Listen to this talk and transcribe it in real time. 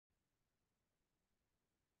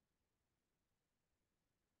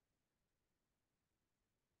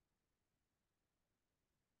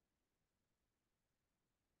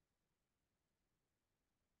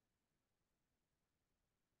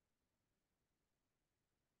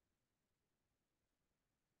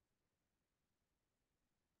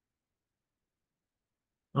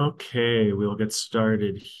Okay, we'll get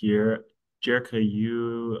started here. Jerica,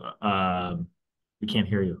 we can't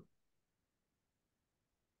hear you.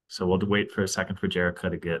 So we'll wait for a second for Jerica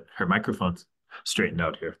to get her microphone straightened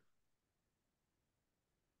out here.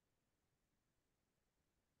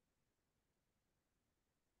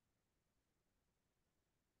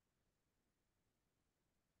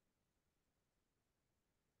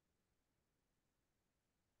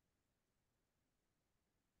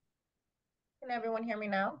 Can everyone hear me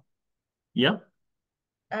now? Yep.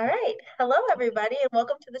 All right. Hello, everybody, and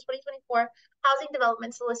welcome to the 2024 Housing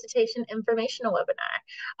Development Solicitation Informational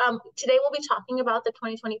Webinar. Today, we'll be talking about the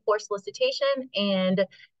 2024 solicitation and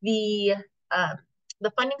the, um,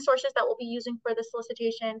 the funding sources that we'll be using for the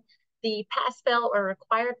solicitation, the pass-fail or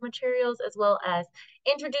required materials, as well as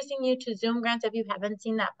introducing you to Zoom Grants if you haven't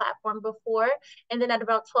seen that platform before. And then at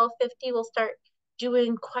about 12:50, we'll start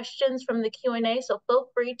doing questions from the Q&A. So feel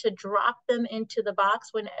free to drop them into the box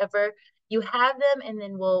whenever you have them, and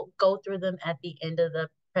then we'll go through them at the end of the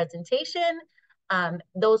presentation.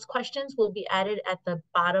 Those questions will be added at the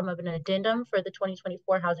bottom of an addendum for the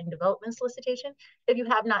 2024 Housing Development Solicitation. If you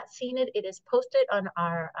have not seen it, it is posted on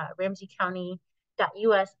our Ramsey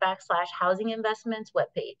County.us/housing investments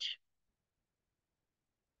webpage.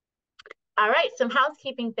 All right, some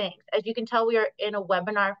housekeeping things. As you can tell, we are in a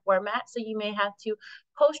webinar format, so you may have to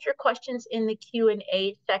post your questions in the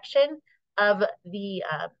Q&A section of the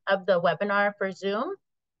webinar for Zoom.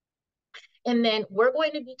 And then we're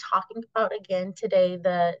going to be talking about again today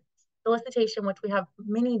the solicitation, which we have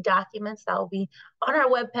many documents that will be on our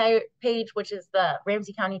web page, which is the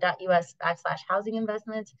ramseycounty.us/housing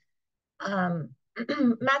investments.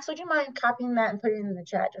 Max, would you mind copying that and putting it in the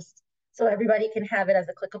chat just so everybody can have it as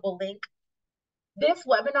a clickable link? This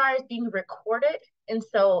webinar is being recorded, and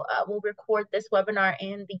so we'll record this webinar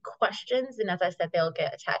and the questions, and as I said, they'll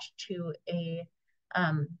get attached to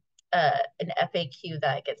um, an FAQ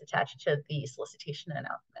that gets attached to the solicitation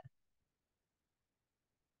announcement.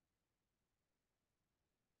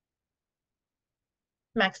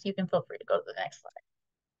 Max, you can feel free to go to the next slide.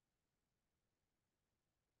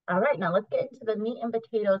 All right, now let's get into the meat and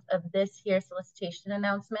potatoes of this here solicitation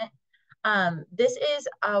announcement. This is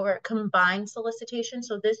our combined solicitation.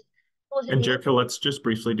 So this And solicitation. Jerica, let's just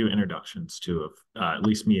briefly do introductions too, of at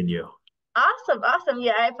least me and you. Awesome, awesome.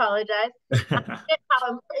 Yeah, I apologize. I forget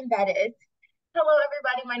how important that is. Hello,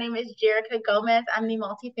 everybody. My name is Jerica Gomez. I'm the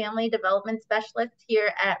multifamily development specialist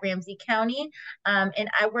here at Ramsey County. And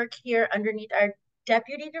I work here underneath our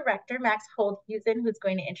deputy director, Max Holdhusen, who's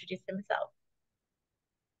going to introduce himself.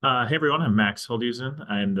 Hey everyone, I'm Max Holdhusen.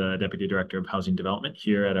 I'm the Deputy Director of Housing Development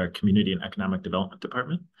here at our Community and Economic Development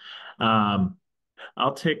Department. Um,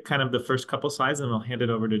 I'll take kind of the first couple slides and I'll hand it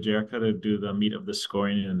over to Jerica to do the meat of the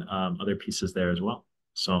scoring and other pieces there as well.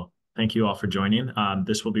 So thank you all for joining.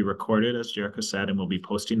 This will be recorded, as Jerica said, and we'll be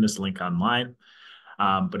posting this link online.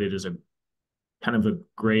 But it is a kind of a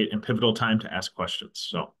great and pivotal time to ask questions.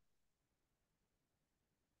 So,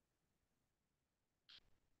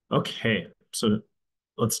 okay. So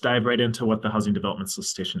let's dive right into what the Housing Development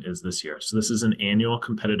Solicitation is this year. So this is an annual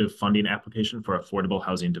competitive funding application for affordable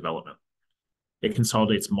housing development. It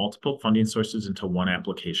consolidates multiple funding sources into one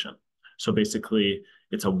application. So basically,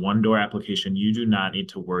 it's a one-door application. You do not need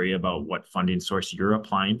to worry about what funding source you're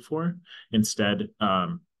applying for. Instead,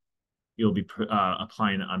 you'll be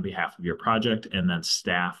applying on behalf of your project, and then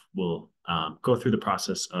staff will go through the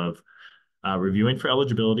process of reviewing for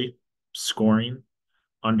eligibility, scoring,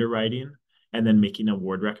 underwriting, and then making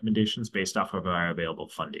award recommendations based off of our available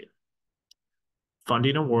funding.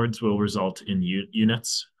 Funding awards will result in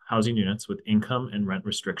housing units with income and rent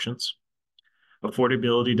restrictions,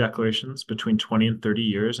 affordability declarations between 20 and 30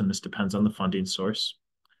 years, and this depends on the funding source.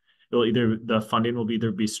 The funding will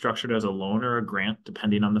either be structured as a loan or a grant,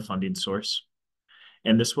 depending on the funding source.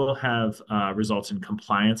 And this will have results in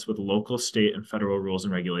compliance with local, state, and federal rules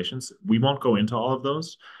and regulations. We won't go into all of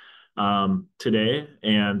those today,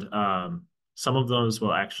 and some of those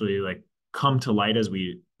will actually come to light as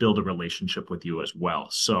we build a relationship with you as well.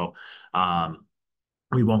 So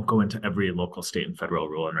we won't go into every local, state, and federal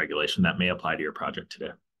rule and regulation that may apply to your project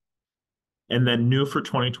today. And then new for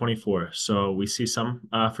 2024. So we see some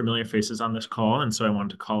familiar faces on this call, and so I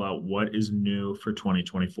wanted to call out what is new for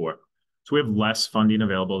 2024. So we have less funding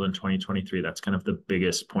available than 2023. That's kind of the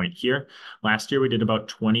biggest point here. Last year, we did about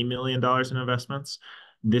 $20 million in investments.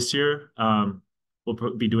 This year,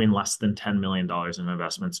 we'll be doing less than $10 million in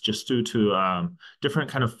investments just due to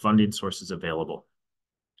different kind of funding sources available.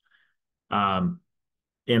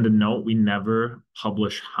 And a note, we never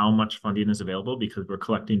publish how much funding is available because we're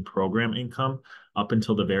collecting program income up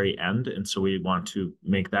until the very end. And so we want to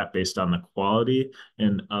make that based on the quality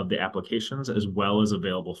and of the applications as well as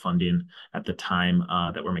available funding at the time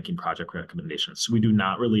that we're making project recommendations. So we do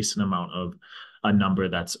not release an amount of a number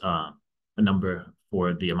that's a number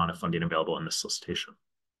for the amount of funding available in this solicitation.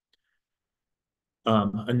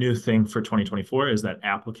 A new thing for 2024 is that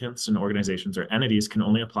applicants and organizations or entities can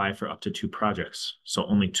only apply for up to 2 projects, so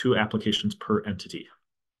only 2 applications per entity.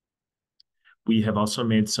 We have also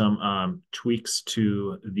made some tweaks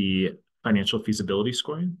to the financial feasibility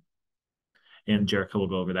scoring, and Jerica will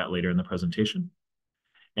go over that later in the presentation.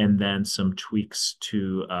 And then some tweaks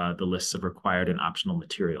to the lists of required and optional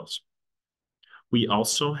materials. We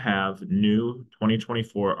also have new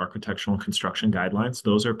 2024 architectural and construction guidelines.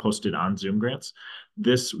 Those are posted on Zoom Grants.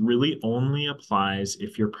 This really only applies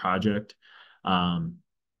if your project,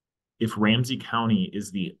 if Ramsey County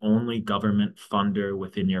is the only government funder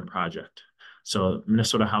within your project. So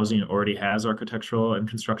Minnesota Housing already has architectural and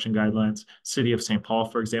construction guidelines. City of St. Paul,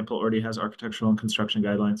 for example, already has architectural and construction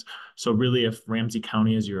guidelines. So really, if Ramsey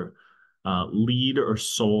County is your lead or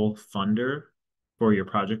sole funder for your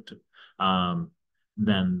project,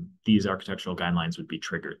 then these architectural guidelines would be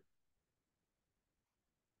triggered.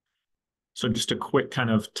 So just a quick kind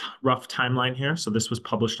of rough timeline here. So this was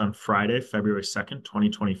published on Friday, February 2nd,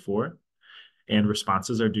 2024, and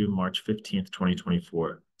responses are due March 15th,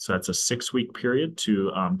 2024. So that's a 6-week period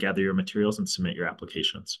to gather your materials and submit your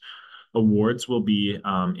applications. Awards will be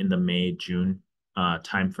in the May-June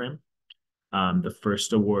timeframe. The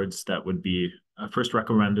first awards that would be first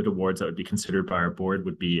recommended awards that would be considered by our board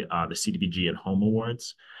would be the CDBG and Home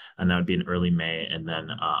Awards, and that would be in early May, and then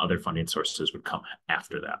other funding sources would come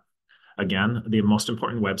after that. Again, the most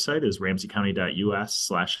important website is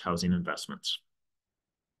ramseycounty.us/housing investments.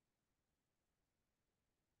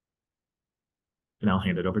 And I'll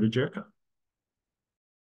hand it over to Jerica.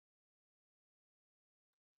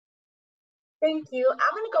 Thank you.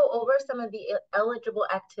 I'm going to go over some of the eligible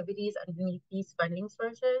activities underneath these funding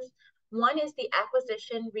sources. One is the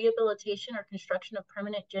acquisition, rehabilitation, or construction of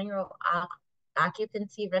permanent general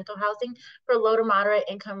occupancy rental housing for low to moderate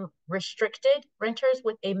income restricted renters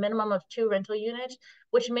with a minimum of 2 rental units,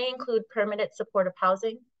 which may include permanent supportive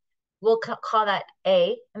housing. We'll call that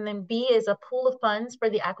A. And then B is a pool of funds for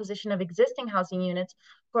the acquisition of existing housing units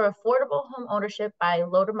for affordable home ownership by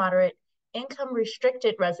low to moderate income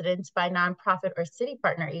restricted residents by nonprofit or city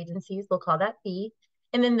partner agencies. We'll call that B.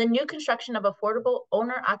 And then the new construction of affordable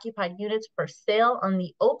owner occupied units for sale on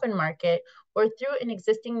the open market or through an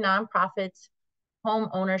existing nonprofit's home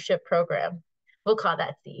ownership program. We'll call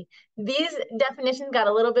that C. These definitions got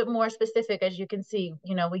a little bit more specific, as you can see.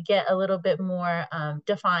 We get a little bit more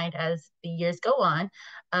defined as the years go on.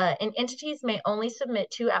 And entities may only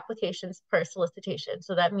submit 2 applications per solicitation.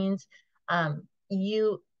 So that means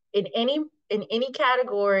you in any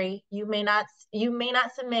category, you may not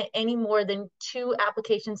submit any more than 2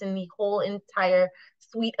 applications in the whole entire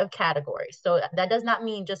suite of categories. So that does not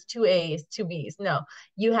mean just 2 A's, 2 B's. No,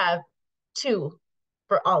 you have 2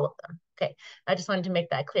 for all of them. Okay, I just wanted to make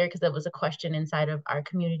that clear because that was a question inside of our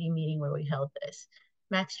community meeting where we held this.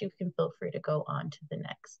 Max, you can feel free to go on to the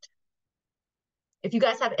next. If you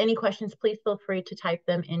guys have any questions, please feel free to type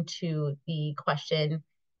them into the question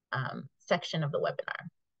section of the webinar.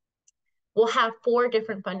 We'll have 4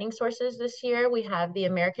 different funding sources this year. We have the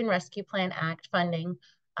American Rescue Plan Act funding,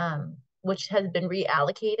 which has been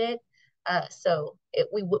reallocated. So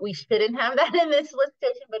we shouldn't have that in this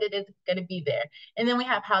solicitation, but it is going to be there. And then we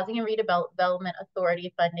have Housing and Redevelopment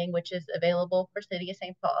Authority funding, which is available for City of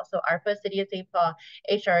St. Paul. So ARPA, City of St. Paul,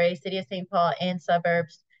 HRA, City of St. Paul, and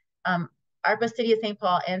suburbs. ARPA, City of St.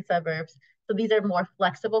 Paul, and suburbs. So these are more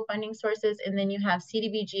flexible funding sources. And then you have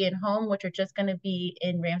CDBG and Home, which are just going to be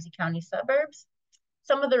in Ramsey County suburbs.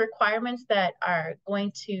 Some of the requirements that are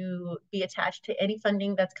going to be attached to any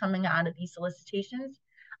funding that's coming out of these solicitations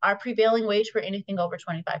are prevailing wage for anything over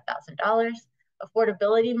 $25,000,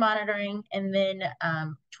 affordability monitoring, and then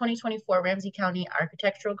 2024 Ramsey County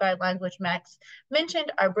architectural guidelines, which Max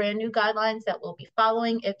mentioned, are brand new guidelines that we'll be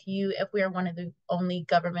following if we are one of the only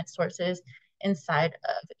government sources inside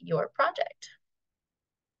of your project.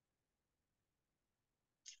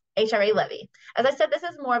 HRA levy. As I said, this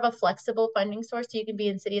is more of a flexible funding source. So you can be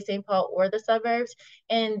in City of St. Paul or the suburbs.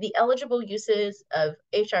 And the eligible uses of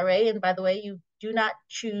HRA, and by the way, you do not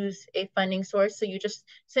choose a funding source. So you just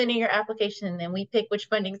send in your application and then we pick which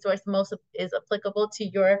funding source most is applicable to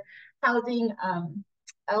your housing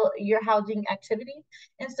activity.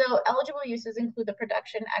 And so eligible uses include the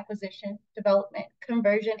production, acquisition, development,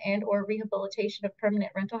 conversion, and or rehabilitation of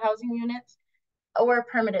permanent rental housing units, or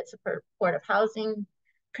permitted supportive housing,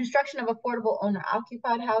 construction of affordable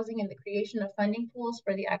owner-occupied housing, and the creation of funding pools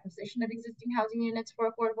for the acquisition of existing housing units for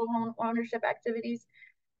affordable home ownership activities.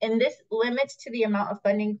 And this limits to the amount of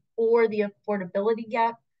funding for the affordability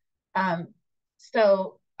gap.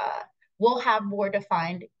 So we'll have more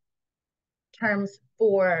defined terms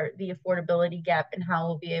for the affordability gap and how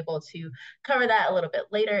we'll be able to cover that a little bit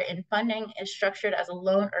later. And funding is structured as a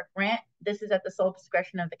loan or grant. This is at the sole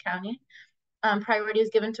discretion of the county. Priority is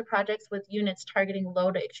given to projects with units targeting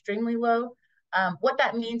low to extremely low. What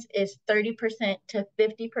that means is 30% to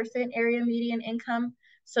 50% area median income.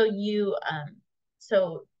 So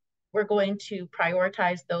so we're going to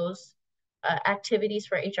prioritize those activities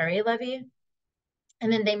for HRA levy.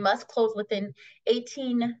 And then they must close within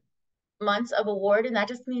 18 months of award. And that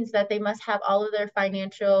just means that they must have all of their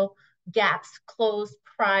financial gaps closed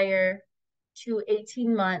prior to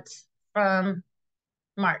 18 months from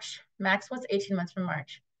March. Max was 18 months from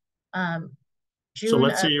March. So June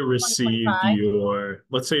let's say of you receive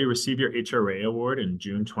 2025. your HRA award in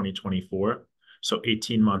June 2024. So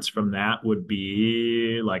 18 months from that would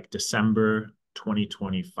be like December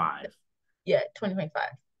 2025. Yeah, 2025.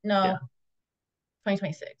 No, Yeah.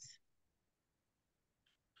 2026.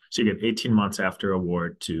 So you get 18 months after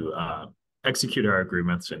award to execute our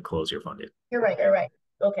agreements and close your funding. You're right, you're right.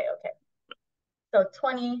 Okay, okay. So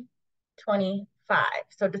 2025.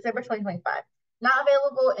 So December 2025. Not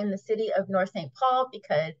available in the city of North St. Paul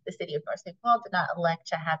because the city of North St. Paul did not elect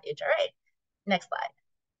to have HRA. Next slide.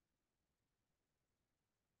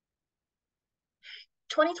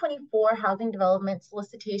 2024 housing development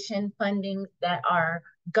solicitation funding that are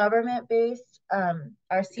government-based are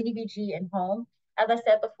CDBG and home. As I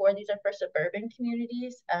said before, these are for suburban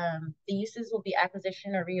communities. The uses will be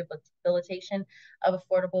acquisition or rehabilitation of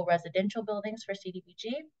affordable residential buildings for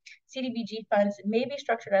CDBG. CDBG funds may be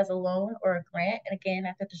structured as a loan or a grant, and again,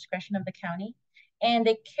 at the discretion of the county. And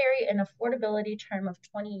they carry an affordability term of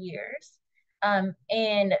 20 years.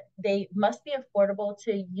 And they must be affordable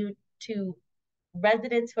to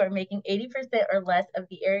residents who are making 80% or less of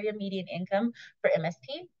the area median income for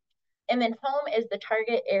MSP. And then home is the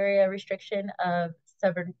target area restriction of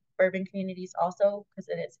suburban communities also, because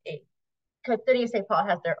City of St. Paul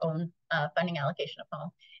has their own funding allocation of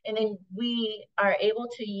home. And then we are able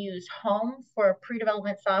to use home for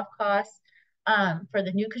pre-development soft costs for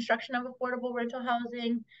the new construction of affordable rental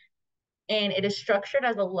housing. And it is structured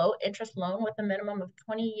as a low interest loan with a minimum of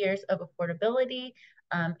 20 years of affordability.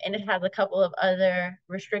 And it has a couple of other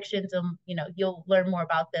restrictions. You'll learn more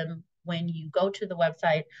about them when you go to the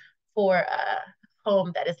website for a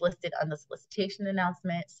home that is listed on the solicitation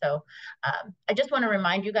announcement. So I just want to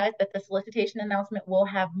remind you guys that the solicitation announcement will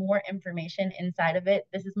have more information inside of it.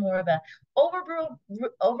 This is more of an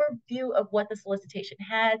overview of what the solicitation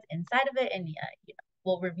has inside of it. And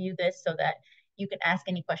we'll review this so that you can ask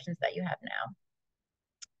any questions that you have now.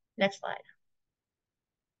 Next slide.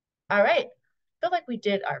 All right. I feel like we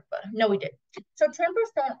did ARPA. No, we did. So 10%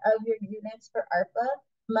 of your units for ARPA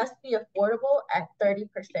must be affordable at 30%.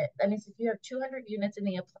 That means if you have 200 units in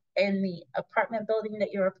the apartment building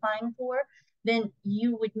that you're applying for, then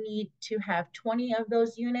you would need to have 20 of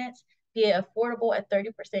those units be affordable at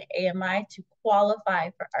 30% AMI to qualify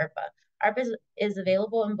for ARPA. ARPA is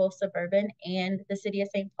available in both suburban and the city of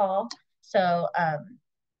St. Paul. So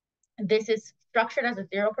this is structured as a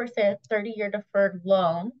 0% 30-year deferred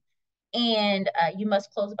loan. And you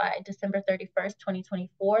must close by December 31st,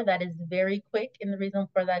 2024. That is very quick. And the reason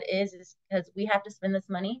for that is because we have to spend this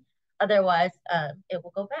money. Otherwise, it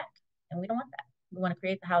will go back. And we don't want that. We want to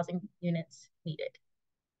create the housing units needed.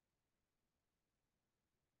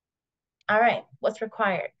 All right, what's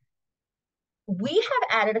required? We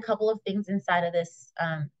have added a couple of things inside of this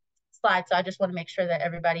slide. So I just want to make sure that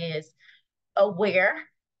everybody is aware.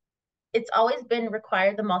 It's always been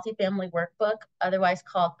required, the multifamily workbook, otherwise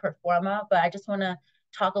called Performa, but I just want to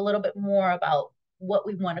talk a little bit more about what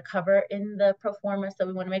we want to cover in the Performa. So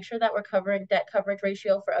we want to make sure that we're covering debt coverage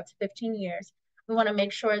ratio for up to 15 years. We want to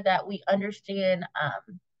make sure that we understand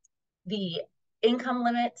the income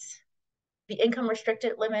limits, the income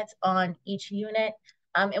restricted limits on each unit.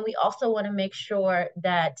 And we also want to make sure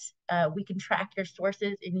that we can track your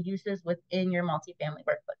sources and uses within your multifamily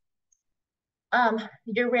workbook.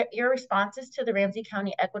 Your responses to the Ramsey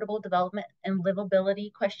County Equitable Development and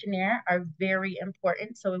Livability Questionnaire are very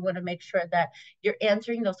important. So we want to make sure that you're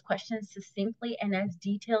answering those questions succinctly and as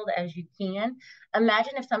detailed as you can.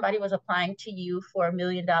 Imagine if somebody was applying to you for $1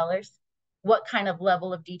 million, what kind of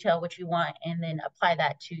level of detail would you want, and then apply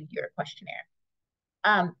that to your questionnaire.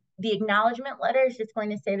 The acknowledgement letter is just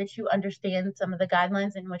going to say that you understand some of the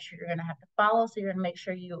guidelines in which you're going to have to follow. So you're going to make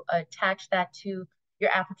sure you attach that to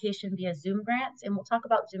your application via Zoom grants. And we'll talk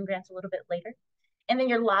about Zoom grants a little bit later. And then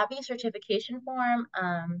your lobby certification form,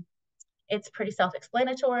 it's pretty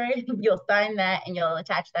self-explanatory. You'll sign that and you'll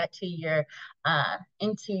attach that to your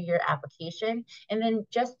into your application. And then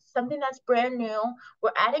just something that's brand new,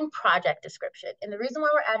 we're adding project description. And the reason why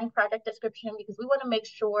we're adding project description, because we want to make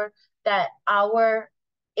sure that our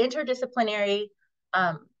interdisciplinary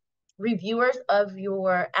reviewers of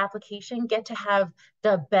your application get to have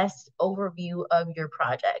the best overview of your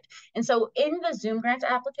project. And so in the Zoom grants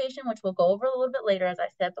application, which we'll go over a little bit later, as I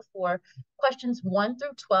said before, questions 1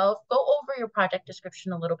 through 12, go over your project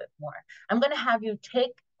description a little bit more. I'm going to have you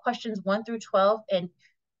take questions 1 through 12 and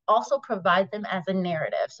also provide them as a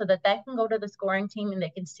narrative so that can go to the scoring team and they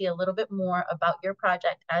can see a little bit more about your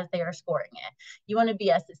project as they are scoring it. You want to be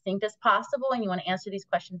as succinct as possible and you want to answer these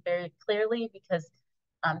questions very clearly because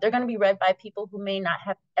they're going to be read by people who may not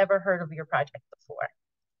have ever heard of your project before.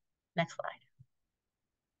 Next slide.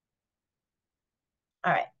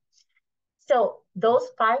 All right. So those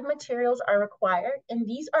 5 materials are required, and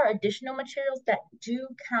these are additional materials that do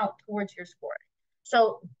count towards your score.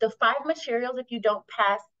 So the 5 materials, if you don't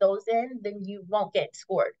pass those in, then you won't get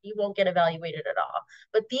scored. You won't get evaluated at all.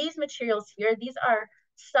 But these materials here, these are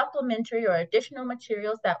supplementary or additional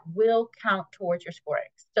materials that will count towards your scoring.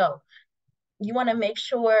 So you want to make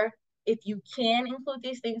sure if you can include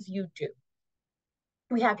these things, you do.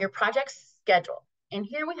 We have your project schedule. And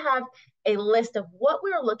here we have a list of what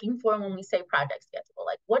we're looking for when we say project schedule.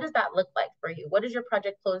 Like, what does that look like for you? What is your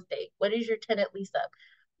project close date? What is your tenant lease up?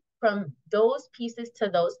 From those pieces to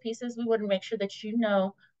those pieces, we want to make sure that you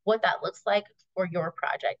know what that looks like for your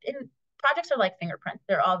project. And projects are like fingerprints.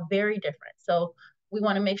 They're all very different. So we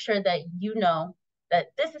want to make sure that you know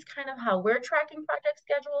that this is kind of how we're tracking project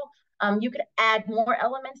schedule. You could add more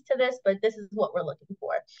elements to this, but this is what we're looking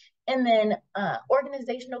for. And then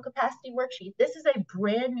organizational capacity worksheet. This is a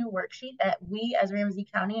brand new worksheet that we as Ramsey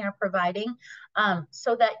County are providing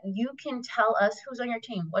so that you can tell us who's on your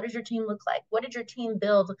team. What does your team look like? What did your team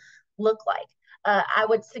build look like? I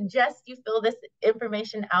would suggest you fill this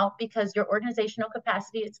information out because your organizational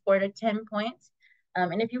capacity is scored at 10 points.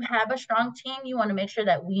 And if you have a strong team, you want to make sure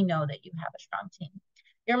that we know that you have a strong team.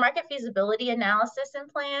 Your market feasibility analysis and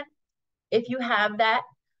plan, if you have that,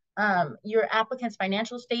 your applicant's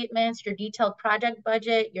financial statements, your detailed project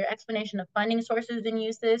budget, your explanation of funding sources and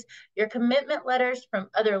uses, your commitment letters from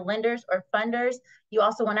other lenders or funders. You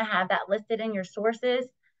also want to have that listed in your sources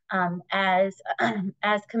as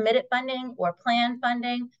committed funding or planned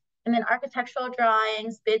funding. And then architectural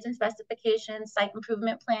drawings, bids and specifications, site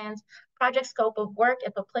improvement plans, project scope of work,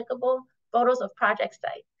 if applicable, photos of project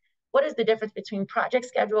site. What is the difference between project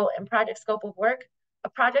schedule and project scope of work? A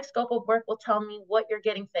project scope of work will tell me what you're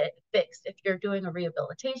getting fixed. If you're doing a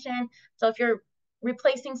rehabilitation, so if you're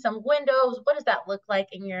replacing some windows, what does that look like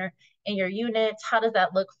in your units? How does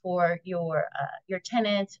that look for your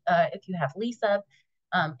tenants if you have lease up,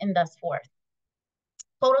 and thus forth.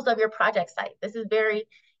 Photos of your project site. This is very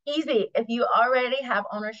easy. If you already have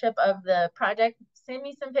ownership of the project, send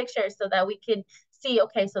me some pictures so that we can see.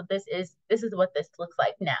 Okay, so this is what this looks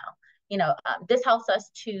like now. This helps us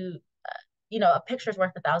to a picture's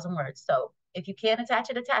worth 1,000 words. So if you can attach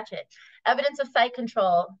it, attach it. Evidence of site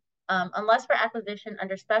control, unless for acquisition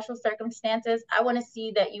under special circumstances, I want to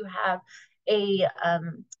see that you have a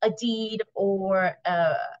deed or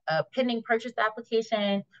a pending purchase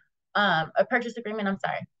application, a purchase agreement, I'm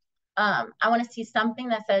sorry. I want to see something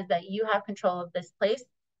that says that you have control of this place.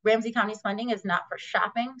 Ramsey County's funding is not for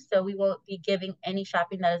shopping, so we won't be giving any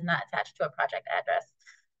shopping that is not attached to a project address.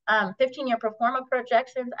 15-year pro forma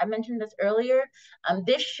projections, I mentioned this earlier.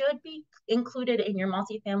 This should be included in your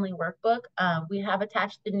multifamily workbook. We have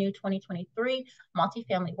attached the new 2023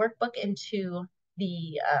 multifamily workbook into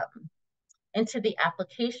the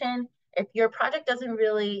application. If your project doesn't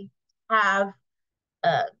really have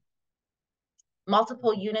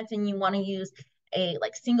multiple units and you want to use a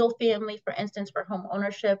single family, for instance, for home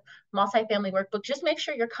ownership, multifamily workbook, just make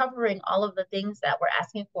sure you're covering all of the things that we're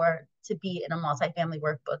asking for to be in a multifamily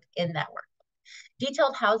workbook in that workbook.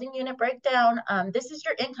 Detailed housing unit breakdown. This is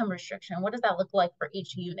your income restriction. What does that look like for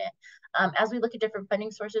each unit? As we look at different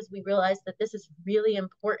funding sources, we realize that this is really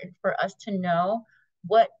important for us to know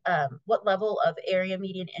what level of area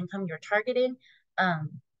median income you're targeting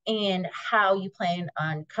and how you plan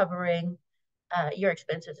on covering your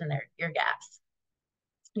expenses and your gaps.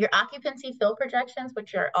 Your occupancy fill projections,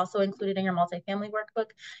 which are also included in your multifamily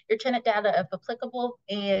workbook, your tenant data if applicable,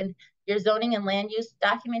 and your zoning and land use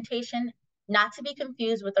documentation. not to be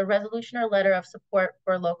confused with a resolution or letter of support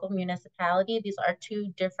for a local municipality. These are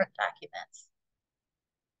two different documents.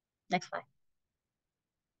 Next slide.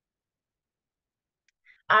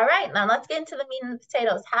 All right, now let's get into the meat and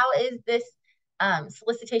potatoes. How is this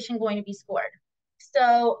solicitation going to be scored?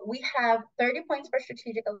 So we have 30 points for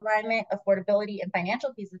strategic alignment, affordability, and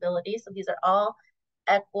financial feasibility. So these are all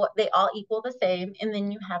they all equal the same. And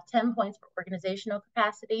then you have 10 points for organizational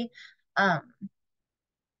capacity.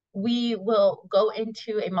 We will go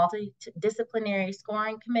into a multidisciplinary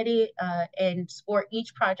scoring committee and score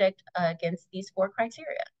each project against these 4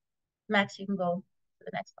 criteria. Max, you can go to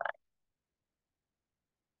the next slide.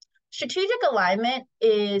 Strategic alignment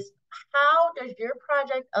is how does your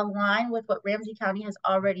project align with what Ramsey County has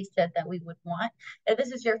already said that we would want? If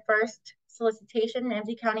this is your first solicitation,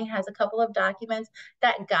 Ramsey County has a couple of documents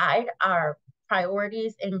that guide our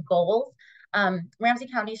priorities and goals. Ramsey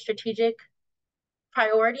County's strategic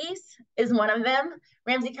priorities is one of them.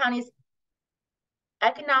 Ramsey County's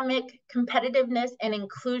economic competitiveness and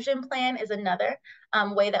inclusion plan is another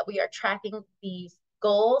way that we are tracking these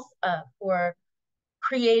goals for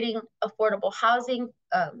creating affordable housing,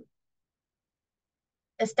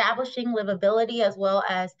 establishing livability, as well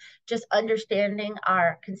as just understanding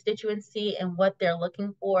our constituency and what they're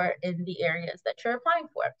looking for in the areas that you're applying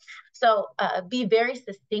for. So be very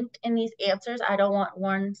succinct in these answers. I don't want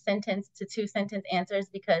 1 sentence to 2 sentence answers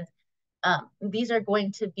because these are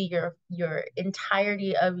going to be your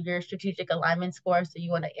entirety of your strategic alignment score. So you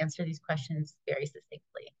want to answer these questions very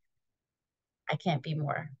succinctly. I can't be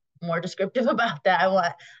more descriptive about that.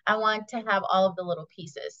 I want to have all of the little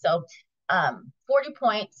pieces. So 40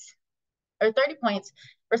 points or 30 points,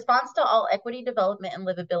 response to all equity, development, and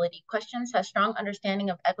livability questions, has strong understanding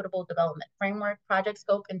of equitable development framework, project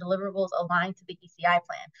scope, and deliverables aligned to the ECI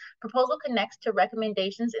plan. Proposal connects to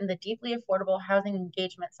recommendations in the deeply affordable housing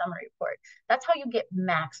engagement summary report. That's how you get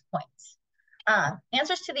max points.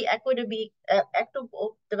 Answers to the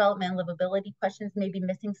equitable development and livability questions may be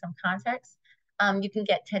missing some context. You can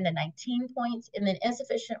get 10 to 19 points, and then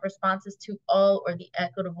insufficient responses to all or the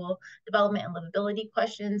equitable development and livability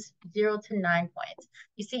questions, 0 to 9 points.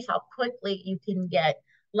 You see how quickly you can get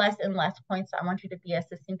less and less points. I want you to be as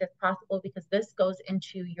succinct as possible because this goes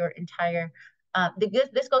into your entire,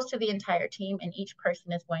 this goes to the entire team, and each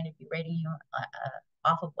person is going to be rating you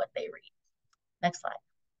off of what they read. Next slide.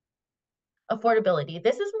 Affordability.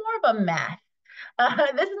 This is more of a math.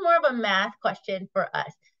 This is more of a math question for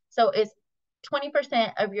us. So it's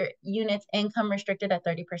 20% of your units income restricted at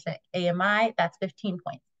 30% AMI, that's 15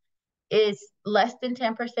 points. Is less than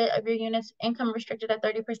 10% of your units income restricted at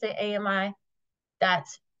 30% AMI,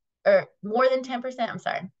 that's, or more than 10%, I'm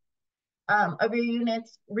sorry, of your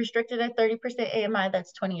units restricted at 30% AMI,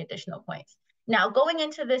 that's 20 additional points. Now, going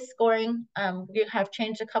into this scoring, we have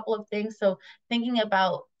changed a couple of things. So thinking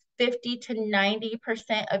about 50 to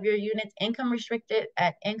 90% of your units income restricted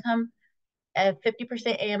at 50%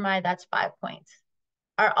 AMI, that's 5 points.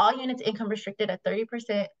 Are all units income restricted at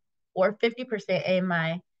 30% or 50%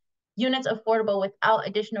 AMI? Units affordable without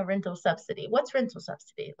additional rental subsidy. What's rental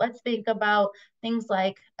subsidy? Let's think about things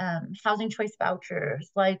like housing choice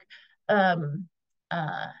vouchers, like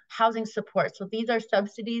housing support. So these are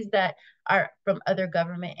subsidies that are from other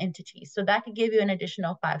government entities. So that could give you an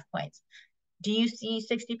additional 5 points. Do you see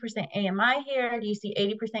 60% AMI here? Do you see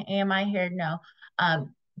 80% AMI here? No.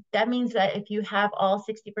 That means that if you have all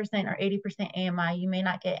 60% or 80% AMI, you may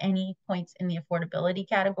not get any points in the affordability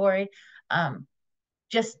category,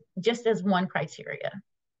 just as one criteria.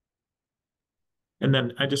 And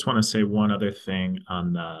then I just want to say one other thing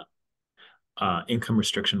on the income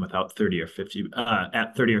restriction without 30 or 50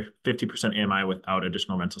 at 30 or 50% AMI without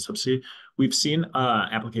additional rental subsidy. We've seen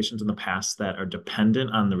applications in the past that are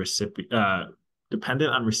dependent on the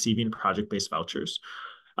receiving project-based vouchers,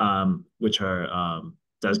 which are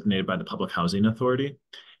designated by the Public Housing Authority.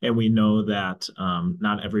 And we know that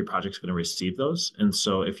not every project is going to receive those. And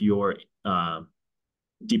so if your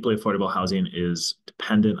deeply affordable housing is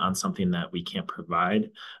dependent on something that we can't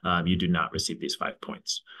provide, you do not receive these 5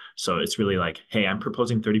 points. So it's really like, hey, I'm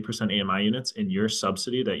proposing 30% AMI units, and your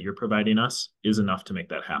subsidy that you're providing us is enough to make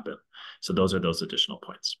that happen. So those are those additional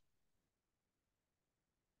points.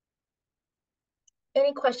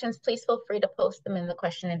 Any questions, please feel free to post them in the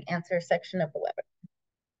question and answer section of the webinar.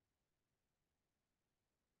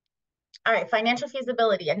 All right, financial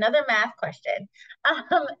feasibility, another math question.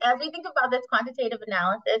 As we think about this quantitative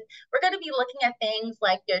analysis, we're going to be looking at things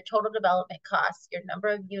like your total development costs, your number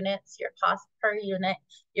of units, your cost per unit,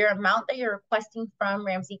 your amount that you're requesting from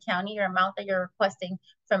Ramsey County, your amount that you're requesting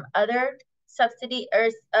from other subsidy or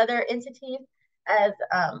other entities, as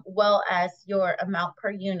well as your amount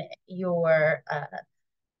per unit, your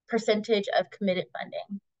percentage of committed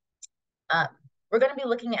funding. We're going to be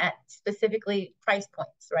looking at specifically price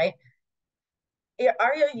points, right?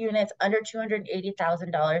 Are your units under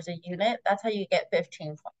 $280,000 a unit? That's how you get 15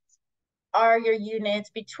 points. Are your units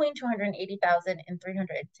between 280,000 and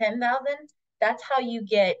 310,000? That's how you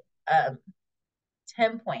get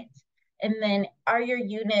 10 points. And then are your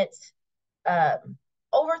units over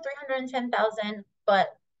 310,000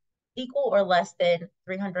 but equal or less than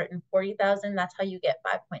 340,000? That's how you get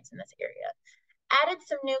 5 points in this area. Added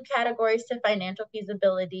some new categories to financial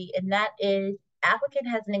feasibility, and that is applicant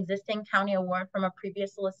has an existing county award from a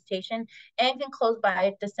previous solicitation and can close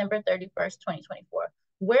by December 31st, 2024.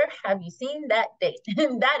 Where have you seen that date?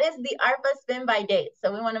 That is the ARPA spend by date.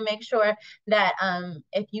 So we want to make sure that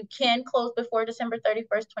if you can close before December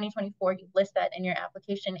 31st, 2024, you list that in your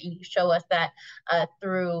application and you show us that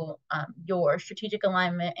through your strategic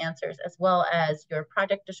alignment answers, as well as your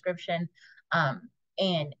project description,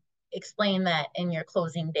 and explain that in your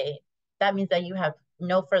closing date. That means that you have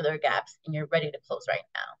no further gaps and you're ready to close right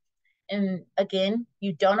now. And again,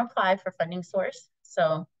 you don't apply for funding source.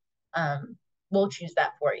 So we'll choose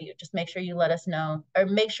that for you. Just make sure you let us know, or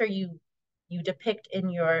make sure you depict in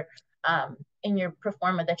your pro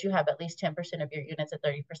forma that you have at least 10% of your units at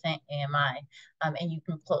 30% AMI, and you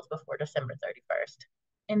can close before December 31st.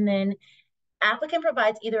 And then applicant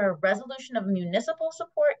provides either a resolution of municipal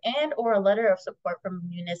support and or a letter of support from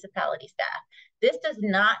municipality staff. This does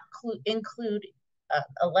not include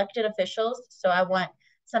elected officials. So I want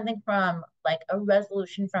something from like a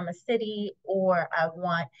resolution from a city, or I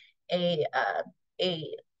want a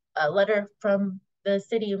letter from the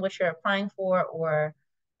city in which you're applying for, or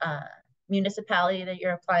municipality that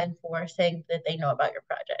you're applying for, saying that they know about your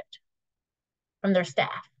project from their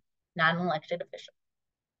staff, not an elected official.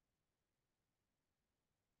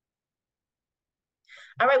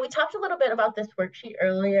 All right, we talked a little bit about this worksheet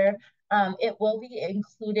earlier. It will be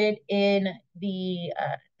included in the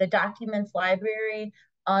documents library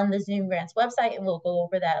on the Zoom Grants website, and we'll go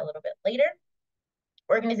over that a little bit later.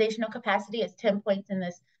 Organizational capacity is 10 points in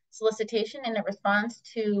this solicitation, and it responds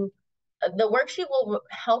to, the worksheet will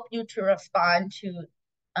help you to respond to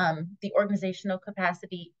the organizational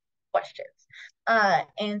capacity questions.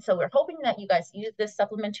 And so we're hoping that you guys use this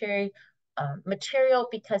supplementary material,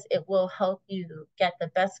 because it will help you get the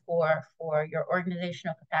best score for your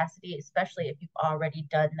organizational capacity, especially if you've already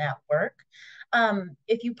done that work.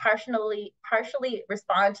 If you partially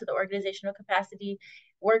respond to the organizational capacity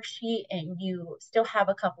worksheet and you still have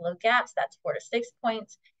a couple of gaps, that's 4 to 6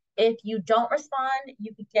 points. If you don't respond,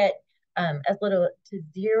 you could get as little to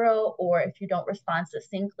 0, or if you don't respond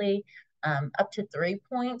succinctly, up to 3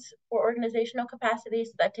 points for organizational capacity.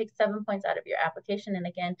 So that takes 7 points out of your application. And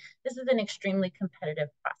again, this is an extremely competitive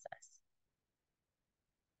process.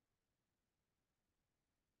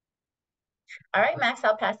 All right, Max,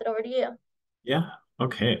 I'll pass it over to you. Yeah.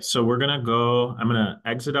 Okay. So we're going to go, I'm going to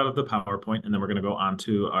exit out of the PowerPoint, and then we're going to go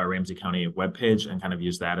onto our Ramsey County webpage and kind of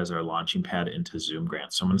use that as our launching pad into Zoom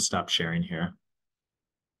Grants. So I'm going to stop sharing here.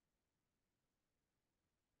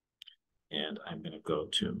 And I'm going to go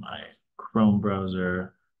to my Chrome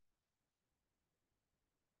browser.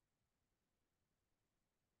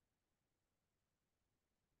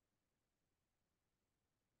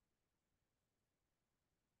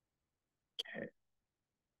 Okay.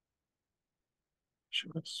 Show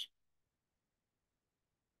this.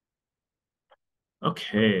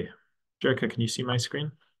 Okay. Jerica, can you see my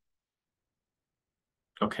screen?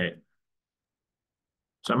 Okay.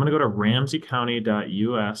 So I'm going to go to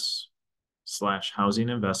ramseycounty.us/housing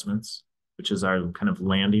investments, which is our kind of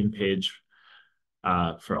landing page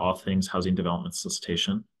for all things housing development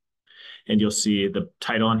solicitation. And you'll see the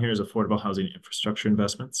title on here is Affordable Housing Infrastructure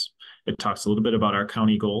Investments. It talks a little bit about our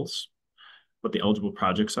county goals, what the eligible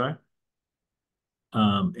projects are,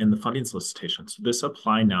 and the funding solicitation. So this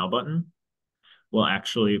Apply Now button will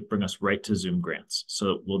actually bring us right to Zoom Grants.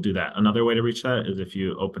 So we'll do that. Another way to reach that is if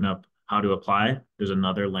you open up How to Apply, there's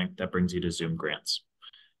another link that brings you to Zoom Grants.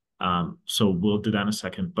 So we'll do that in a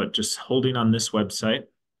second, but just holding on this website,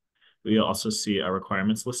 we also see our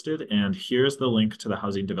requirements listed, and here's the link to the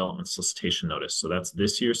Housing Development Solicitation Notice. So that's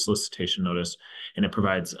this year's solicitation notice, and it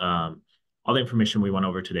provides all the information we went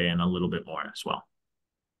over today and a little bit more as well.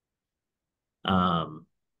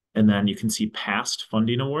 And then you can see past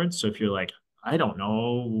funding awards. So if you're like, I don't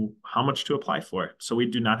know how much to apply for. So we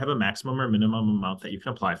do not have a maximum or minimum amount that you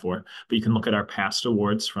can apply for, but you can look at our past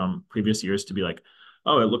awards from previous years to be like,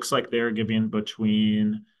 oh, it looks like they're giving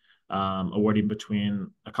between, awarding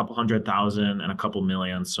between a couple $100,000 and a couple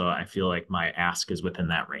million. So I feel like my ask is within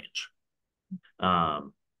that range.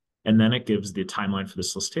 And then it gives the timeline for the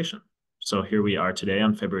solicitation. So here we are today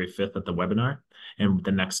on February 5th at the webinar, and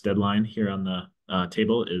the next deadline here on the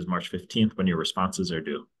table is March 15th when your responses are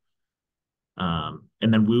due. And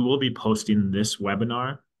then we will be posting this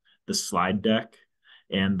webinar, the slide deck,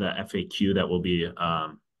 and the FAQ that will be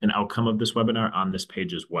an outcome of this webinar on this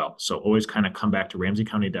page as well. So always kind of come back to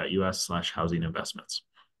ramseycounty.us/housing investments.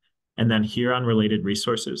 And then here on related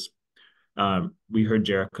resources, we heard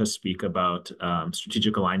Jerica speak about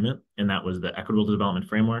strategic alignment, and that was the Equitable Development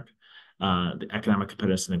Framework, the Economic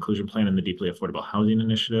Competitiveness and Inclusion Plan, and the Deeply Affordable Housing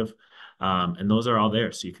Initiative. And those are all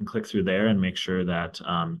there. So you can click through there and make sure that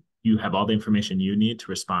you have all the information you need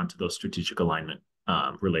to respond to those strategic alignment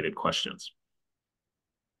related questions.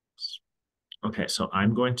 Okay, so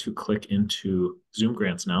I'm going to click into Zoom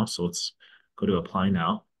Grants now. So let's go to Apply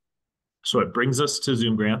Now. So it brings us to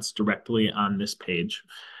Zoom Grants directly on this page.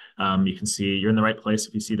 You can see you're in the right place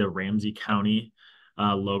if you see the Ramsey County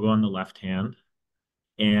logo on the left hand.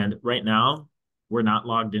 And right now, we're not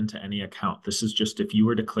logged into any account. This is just if you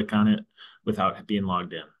were to click on it without being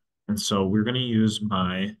logged in. And so we're going to use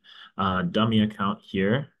my dummy account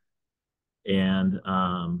here and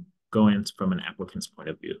go in from an applicant's point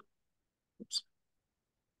of view. Oops.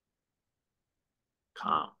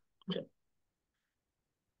 Okay.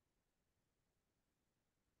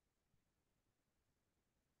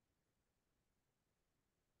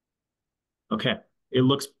 Okay, it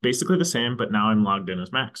looks basically the same, but now I'm logged in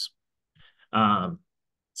as Max. Sorry,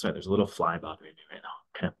 there's a little fly bothering me right now.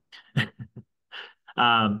 Okay.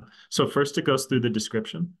 So first it goes through the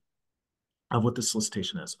description of what the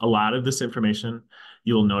solicitation is. A lot of this information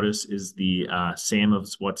you'll notice is the same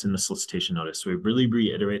as what's in the solicitation notice. So we really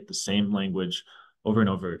reiterate the same language over and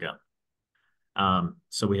over again.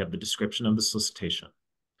 So we have the description of the solicitation.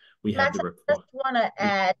 We have Max, the I report. just want to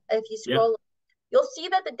add, if you Yeah. scroll, you'll see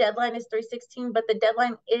that the deadline is 3/16, but the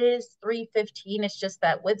deadline is 3/15. It's just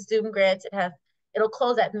that with Zoom grants, it'll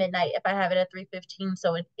close at midnight if I have it at 3/15.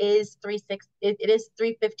 So it is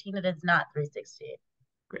 3/15. It is not 3/16.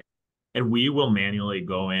 Great. And we will manually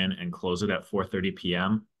go in and close it at 4:30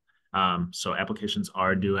 p.m. So applications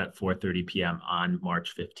are due at 4:30 p.m. on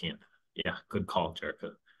March 15th. Yeah, good call,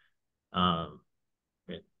 Jerica.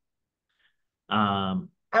 Great. I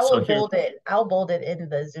So will here, bold it. I'll bold it in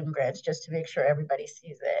the Zoom grants just to make sure everybody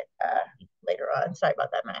sees it later on. Sorry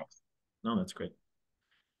about that, Max. no, that's great.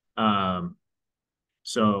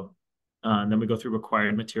 So then we go through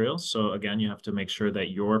required materials. So again, you have to make sure that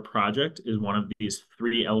your project is one of these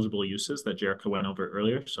 3 eligible uses that Jerica went over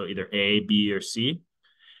earlier. So either A, B, or C.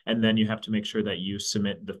 And then you have to make sure that you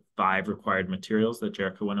submit the 5 required materials that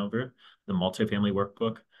Jerica went over: the multifamily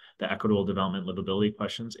workbook, the equitable development livability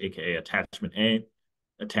questions, aka attachment A,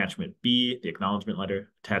 attachment B, the acknowledgement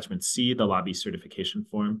letter, attachment C, the lobby certification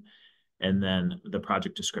form, and then the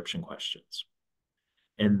project description questions.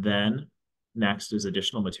 And then next is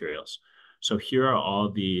additional materials. So here are all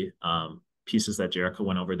the pieces that Jerica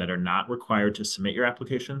went over that are not required to submit your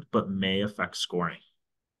application, but may affect scoring.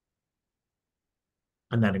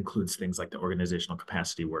 And that includes things like the organizational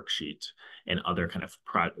capacity worksheet and other kind of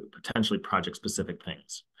potentially project-specific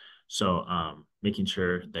things. So making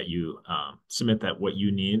sure that you submit what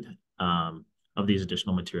you need of these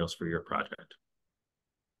additional materials for your project.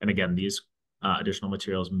 And again, these additional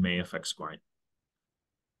materials may affect scoring.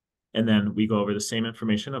 And then we go over the same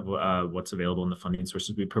information of what's available in the funding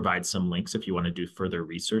sources. We provide some links if you want to do further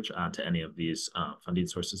research onto any of these funding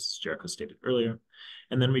sources, as Jerica stated earlier.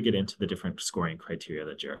 And then we get into the different scoring criteria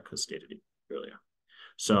that Jerica stated earlier.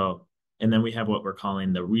 So, and then we have what we're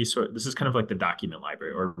calling the resource. This is kind of like the document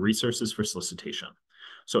library or resources for solicitation.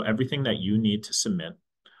 So everything that you need to submit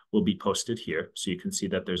will be posted here. So you can see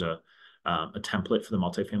that there's a template for the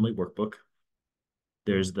multifamily workbook.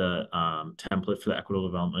 There's the template for the equitable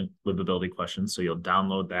development livability questions. So you'll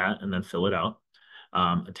download that and then fill it out.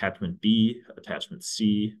 Attachment B, attachment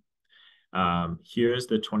C. Here's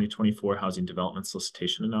the 2024 Housing Development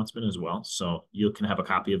Solicitation announcement as well. So you can have a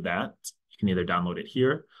copy of that. You can either download it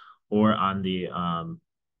here or on the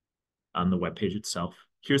webpage itself.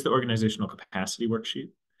 Here's the organizational capacity worksheet.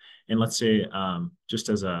 And let's say, just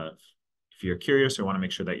as if you're curious or want to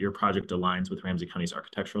make sure that your project aligns with Ramsey County's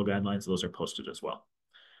architectural guidelines, those are posted as well.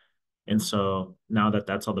 And so now that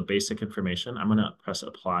that's all the basic information, I'm going to press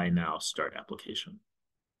apply now, start application.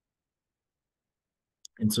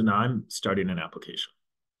 And so now I'm starting an application.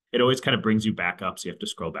 It always kind of brings you back up, so you have to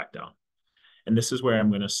scroll back down. And this is where I'm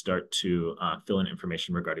going to start to fill in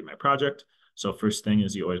information regarding my project. So first thing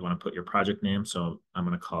is you always want to put your project name. So I'm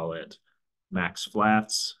going to call it Max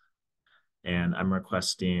Flats, and I'm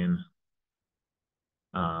requesting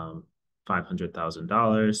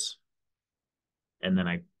 $500,000. And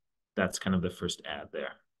then that's kind of the first ad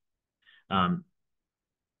there.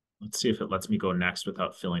 Let's see if it lets me go next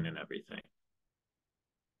without filling in everything.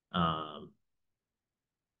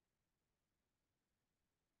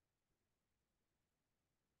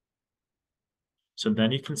 So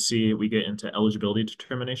then you can see we get into eligibility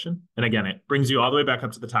determination. And again, it brings you all the way back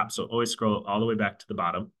up to the top. So always scroll all the way back to the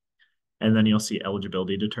bottom. And then you'll see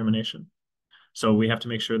eligibility determination. So we have to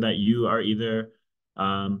make sure that you are either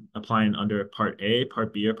applying under Part A,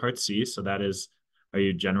 Part B, or Part C. So that is, are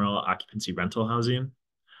you general occupancy rental housing?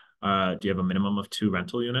 Do you have a minimum of 2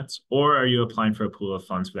 rental units? Or are you applying for a pool of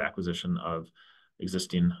funds for the acquisition of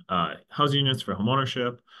existing housing units for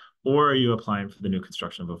homeownership? Or are you applying for the new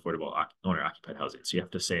construction of affordable owner-occupied housing? So you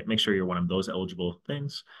have to say, make sure you're one of those eligible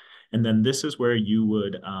things. And then this is where you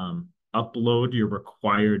would upload your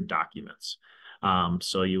required documents.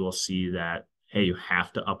 So you will see that, hey, you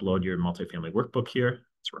have to upload your multifamily workbook here.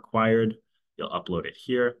 It's required. You'll upload it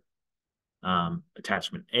here.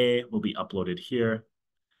 Attachment A will be uploaded here,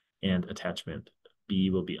 and attachment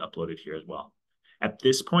B will be uploaded here as well. At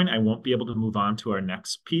this point, I won't be able to move on to our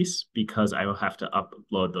next piece because I will have to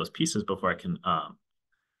upload those pieces before I can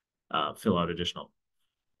fill out additional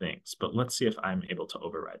things. But let's see if I'm able to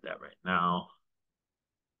override that right now.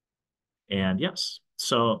 And yes,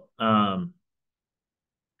 so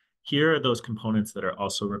here are those components that are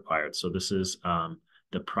also required. So this is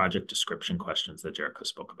the project description questions that Jericho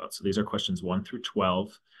spoke about. So these are questions 1 through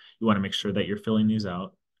 12. You want to make sure that you're filling these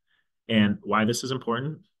out. And why this is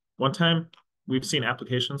important. One time we've seen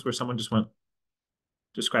applications where someone just went,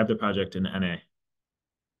 describe the project in NA.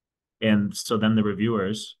 And so then the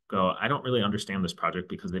reviewers go, I don't really understand this project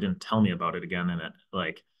because they didn't tell me about it again. And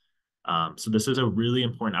so this is a really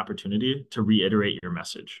important opportunity to reiterate your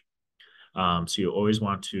message. So you always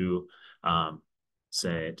want to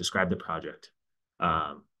say, describe the project.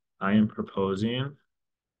 I am proposing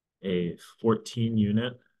a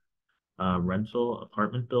 14-unit rental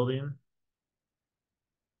apartment building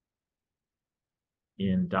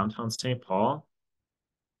in downtown St. Paul.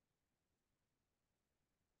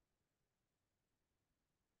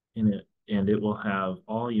 And it will have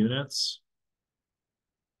all units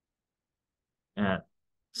at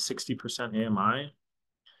 60% AMI.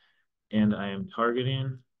 And I am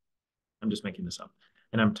targeting, I'm just making this up,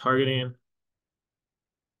 and I'm targeting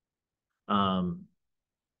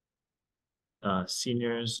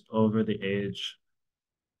seniors over the age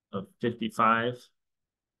of 55,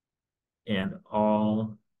 and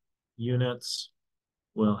all units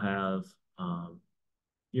will have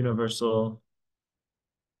universal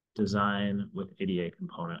design with ADA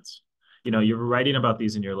components. You know, you're writing about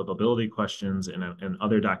these in your livability questions and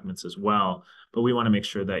other documents as well, but we want to make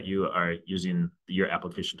sure that you are using your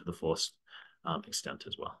application to the fullest extent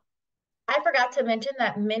as well. I forgot to mention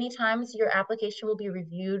that many times your application will be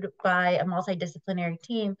reviewed by a multidisciplinary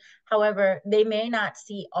team. However, they may not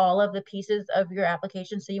see all of the pieces of your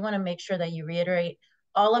application. So you want to make sure that you reiterate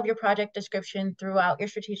all of your project description throughout your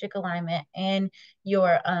strategic alignment and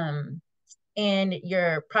your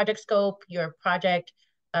project scope, your project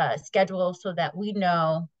schedule, so that we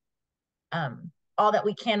know all that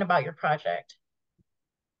we can about your project.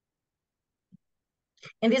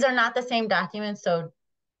 And these are not the same documents, so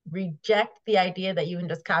reject the idea that you can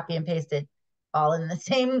just copy and paste it all in the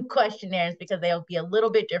same questionnaires, because they'll be a little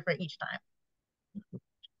bit different each time.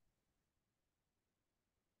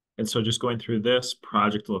 And so just going through this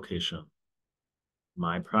project location,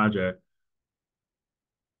 my project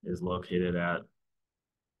is located at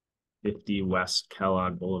 50 West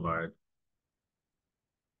Kellogg Boulevard,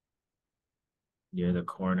 near the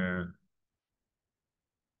corner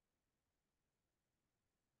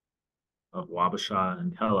of Wabasha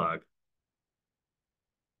and Kellogg.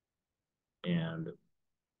 And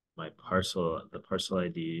my the parcel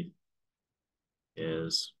ID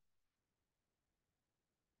is,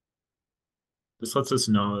 this lets us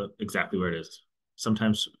know exactly where it is.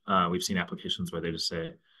 Sometimes we've seen applications where they just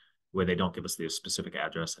say, where they don't give us the specific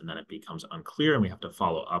address, and then it becomes unclear and we have to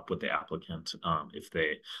follow up with the applicant if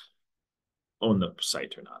they own the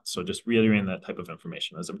site or not. So just reiterating that type of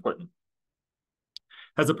information is important.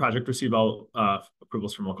 Has the project received all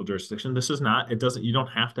approvals from local jurisdiction? This is not, it doesn't, you don't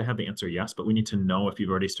have to have the answer yes, but we need to know if you've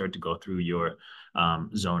already started to go through your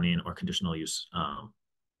zoning or conditional use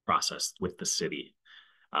process with the city.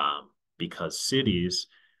 Because cities,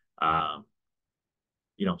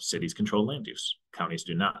 cities control land use, counties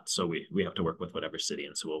do not. So we have to work with whatever city.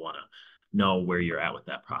 And so we'll want to know where you're at with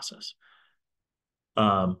that process.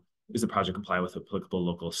 Does the project comply with applicable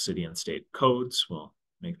local city and state codes? We'll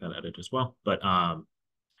make that edit as well. But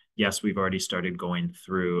yes, we've already started going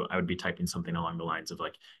through, I would be typing something along the lines of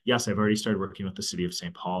like, yes, I've already started working with the city of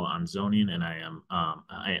St. Paul on zoning, and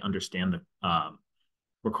I understand the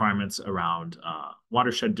requirements around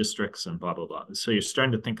watershed districts and blah, blah, blah. So you're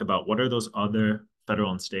starting to think about what are those other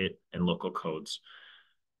federal and state and local codes.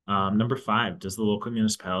 Number 5, does the local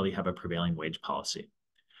municipality have a prevailing wage policy?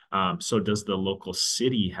 So does the local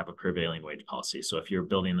city have a prevailing wage policy? So if you're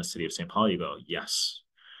building the city of St. Paul, you go, yes.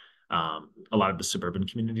 A lot of the suburban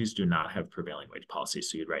communities do not have prevailing wage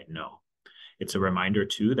policies, so you'd write no. It's a reminder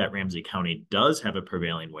too that Ramsey County does have a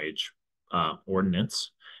prevailing wage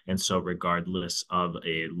ordinance. And so regardless of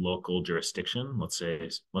a local jurisdiction, let's say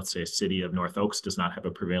a city of North Oaks does not have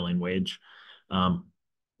a prevailing wage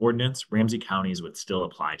ordinance, Ramsey counties would still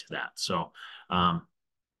apply to that. So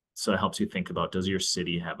it helps you think about, does your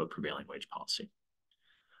city have a prevailing wage policy?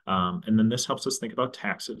 And then this helps us think about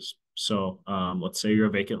taxes. So let's say you're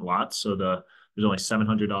a vacant lot. So there's only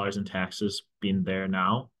 $700 in taxes being there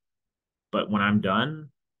now. But when I'm done,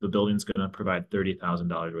 the building's going to provide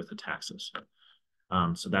 $30,000 worth of taxes.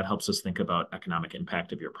 So that helps us think about economic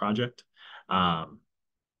impact of your project. You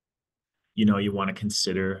want to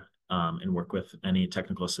consider and work with any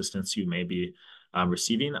technical assistance you may be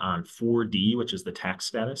receiving on 4D, which is the tax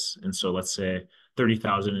status. And so let's say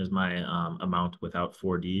 30,000 is my amount without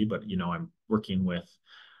 4D, but I'm working with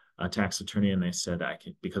a tax attorney and they said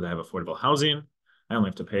because I have affordable housing, I only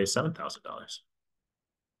have to pay $7,000.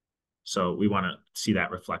 So we want to see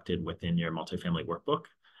that reflected within your multifamily workbook,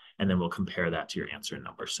 and then we'll compare that to your answer in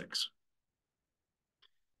number 6.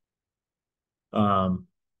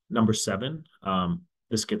 Number 7,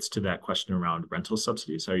 this gets to that question around rental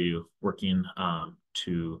subsidies. Are you working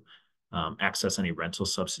to access any rental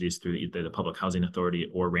subsidies through either the Public Housing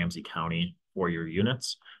Authority or Ramsey County for your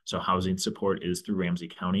units? So housing support is through Ramsey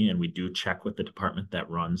County, and we do check with the department that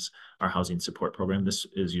runs our housing support program. This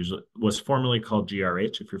was formerly called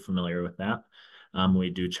GRH, if you're familiar with that. We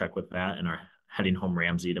do check with that and are heading home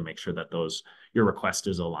Ramsey to make sure that your request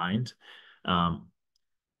is aligned. And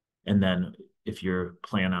then if you're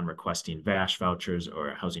plan on requesting VASH vouchers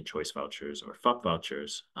or housing choice vouchers or FUP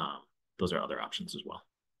vouchers, those are other options as well.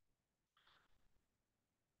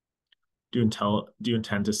 Do you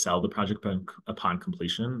intend to sell the project upon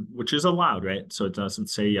completion, which is allowed, right? So it doesn't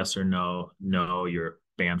say yes or no, you're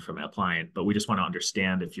banned from applying, but we just want to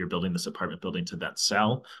understand if you're building this apartment building to then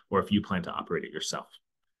sell, or if you plan to operate it yourself.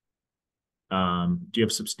 Do you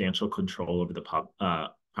have substantial control over the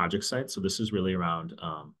project site? So this is really around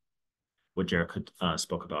what Jerica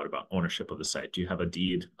spoke about ownership of the site. Do you have a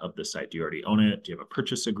deed of the site? Do you already own it? Do you have a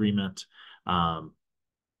purchase agreement?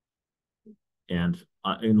 And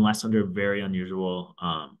unless under very unusual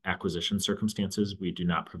acquisition circumstances, we do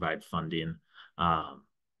not provide funding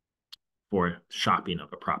for shopping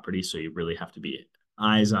of a property. So you really have to be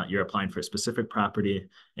eyes on, you're applying for a specific property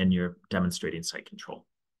and you're demonstrating site control.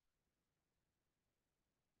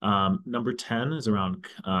 Number 10 is around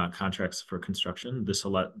contracts for construction. This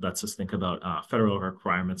lets us think about federal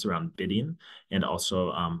requirements around bidding, and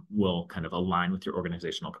also will kind of align with your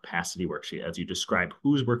organizational capacity worksheet as you describe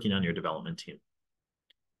who's working on your development team.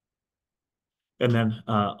 And then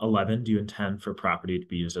 11, do you intend for property to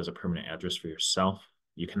be used as a permanent address for yourself?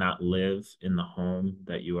 You cannot live in the home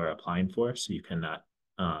that you are applying for, so you cannot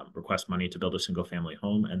request money to build a single family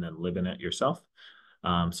home and then live in it yourself.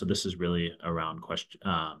 So this is really around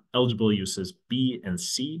eligible uses B and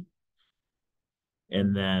C.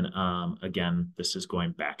 And then again, this is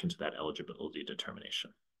going back into that eligibility determination.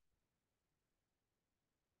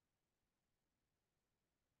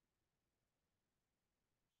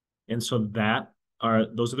 And so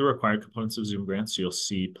those are the required components of Zoom grants. So you'll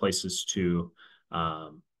see places to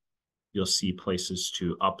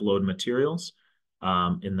upload materials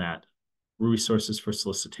in that resources for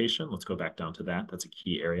solicitation. Let's go back down to that. That's a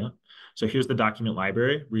key area. So here's the document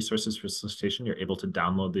library, resources for solicitation. You're able to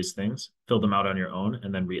download these things, fill them out on your own,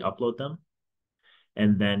 and then re-upload them.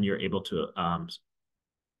 And then you're able to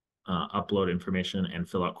upload information and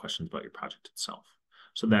fill out questions about your project itself.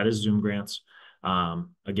 So that is Zoom grants.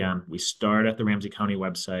 Again, we start at the Ramsey County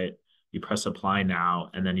website. You press apply now,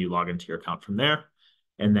 and then you log into your account from there.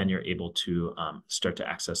 And then you're able to start to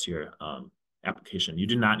access your application. You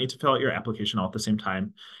do not need to fill out your application all at the same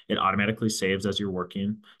time. It automatically saves as you're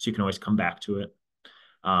working, so you can always come back to it.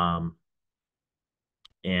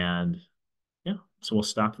 And yeah, so we'll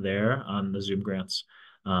stop there on the Zoom grants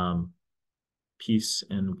piece,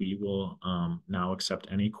 and we will now accept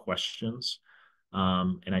any questions.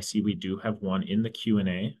 And I see we do have one in the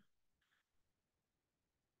Q&A.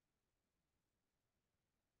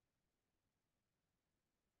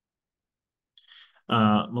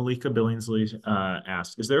 Malika Billingsley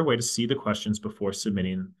asked, is there a way to see the questions before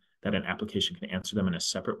submitting that an application can answer them in a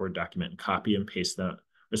separate Word document and copy and paste the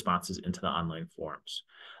responses into the online forms?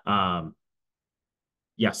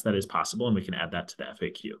 Yes, that is possible, and we can add that to the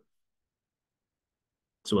FAQ.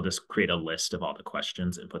 So we'll just create a list of all the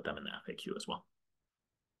questions and put them in the FAQ as well.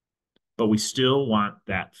 But we still want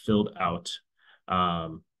that filled out.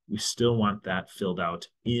 We still want that filled out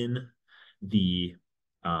in the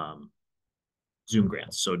Zoom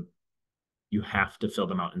grants. So you have to fill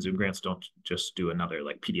them out in Zoom grants. Don't just do another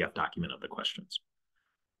like PDF document of the questions.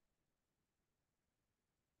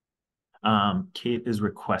 Kate is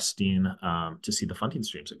requesting to see the funding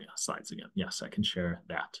streams again, slides again. Yes, I can share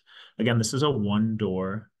that. Again, this is a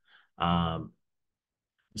one-door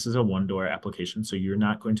application, so you're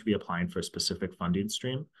not going to be applying for a specific funding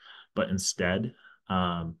stream, but instead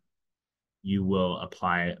you will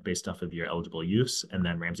apply based off of your eligible use, and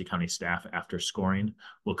then Ramsey County staff, after scoring,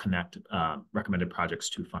 will connect recommended projects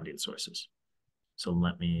to funding sources. So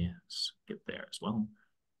let me get there as well.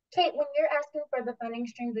 Kate, when you're asking for the funding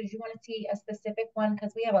streams, did you want to see a specific one?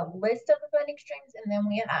 Because we have a list of the funding streams, and then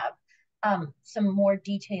we have some more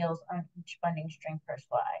details on each funding stream per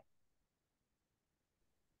slide.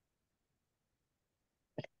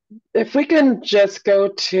 If we can just go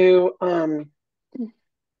to,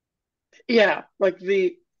 yeah, like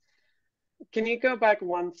can you go back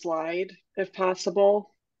one slide if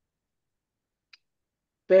possible?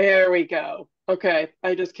 There we go. Okay,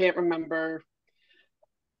 I just can't remember.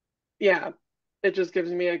 Yeah, it just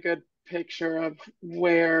gives me a good picture of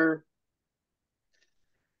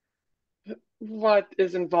what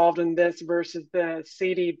is involved in this versus the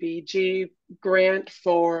CDBG grant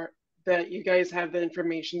that you guys have the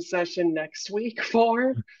information session next week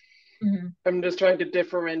for. Mm-hmm. I'm just trying to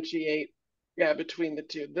differentiate, between the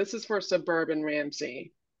two. This is for suburban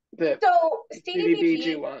Ramsey, the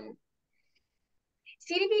CDBG one.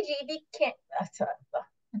 CDBG can't.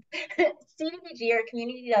 CDBG, or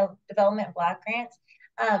Community Development Block Grants,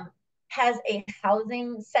 has a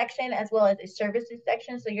housing section as well as a services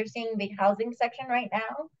section. So you're seeing the housing section right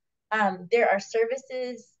now. There are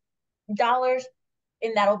services dollars,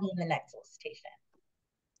 and that'll be in the next solicitation.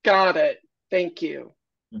 Got it. Thank you.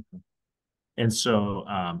 Mm-hmm. And so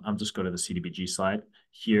I'll just go to the CDBG slide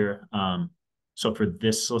here. So for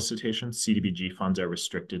this solicitation, CDBG funds are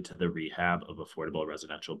restricted to the rehab of affordable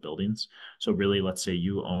residential buildings. So really, let's say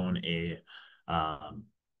you own a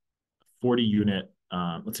 40-unit,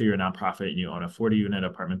 let's say you're a nonprofit and you own a 40-unit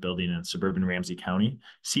apartment building in suburban Ramsey County.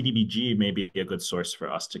 CDBG may be a good source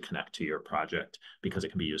for us to connect to your project because it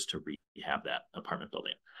can be used to rehab that apartment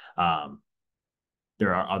building.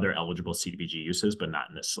 There are other eligible CDBG uses, but not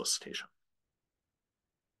in this solicitation.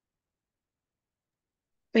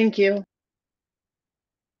 Thank you.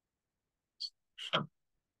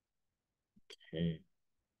 Okay.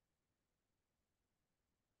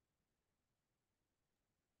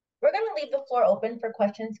 We're going to leave the floor open for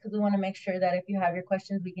questions because we want to make sure that if you have your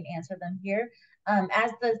questions, we can answer them here.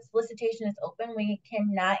 As the solicitation is open, we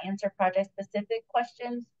cannot answer project-specific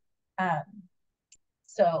questions.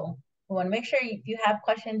 So we want to make sure if you have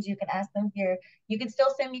questions, you can ask them here. You can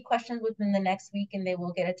still send me questions within the next week, and they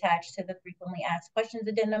will get attached to the frequently asked questions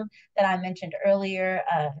addendum that I mentioned earlier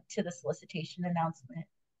to the solicitation announcement.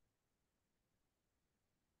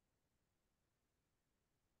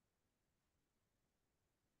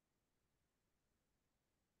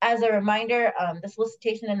 As a reminder, the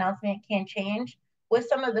solicitation announcement can change. With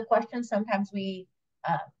some of the questions, sometimes we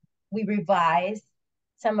revise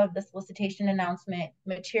some of the solicitation announcement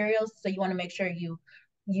materials. So you want to make sure you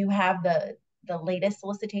have the latest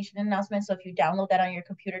solicitation announcement. So if you download that on your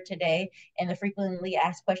computer today and the frequently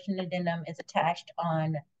asked question addendum is attached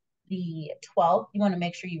on the 12th, you want to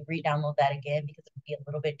make sure you re-download that again because it will be a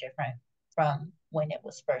little bit different from when it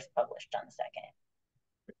was first published on the 2nd.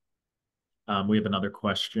 We have another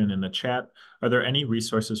question in the chat. Are there any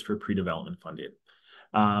resources for pre-development funding?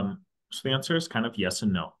 So the answer is kind of yes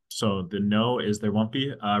and no. So the no is there won't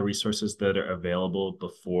be resources that are available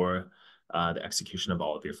before the execution of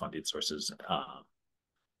all of your funding sources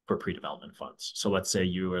for pre-development funds. So let's say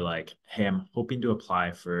you were like, hey, I'm hoping to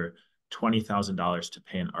apply for $20,000 to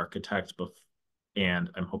pay an architect, and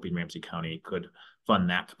I'm hoping Ramsey County could fund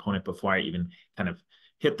that component before I even kind of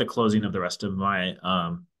hit the closing of the rest of my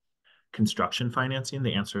construction financing.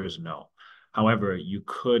 The answer is no. However, you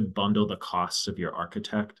could bundle the costs of your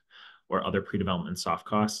architect or other pre-development soft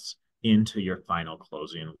costs into your final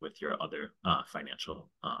closing with your other financial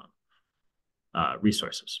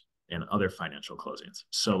resources and other financial closings.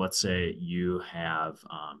 So let's say you have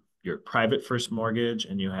your private first mortgage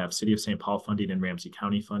and you have City of St. Paul funding and Ramsey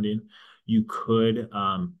County funding. You could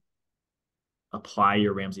apply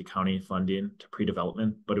your Ramsey County funding to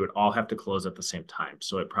pre-development, but it would all have to close at the same time.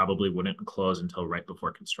 So it probably wouldn't close until right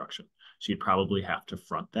before construction. So you'd probably have to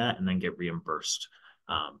front that and then get reimbursed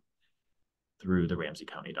through the Ramsey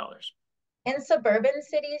County dollars. In suburban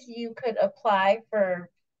cities, you could apply for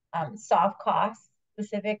soft costs,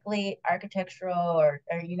 specifically architectural or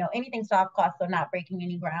anything soft costs, so not breaking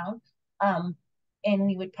any ground. And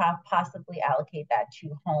we would possibly allocate that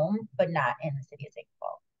to home, but not in the city of St.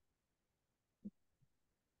 Paul.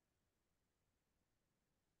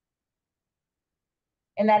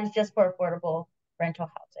 And that is just for affordable rental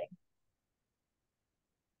housing.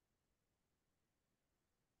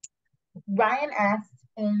 Ryan asked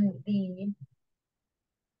in the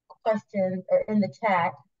question or in the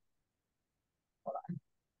chat, hold on,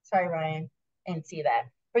 sorry, Ryan, I didn't see that.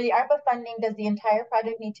 For the ARPA funding, does the entire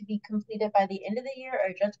project need to be completed by the end of the year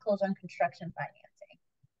or just close on construction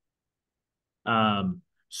financing?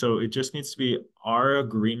 So it just needs to be, our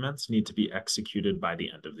agreements need to be executed by the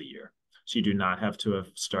end of the year. So you do not have to have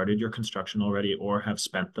started your construction already or have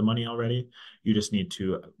spent the money already. You just need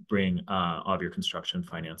to bring all of your construction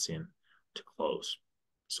financing to close.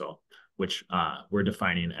 So, which we're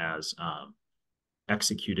defining as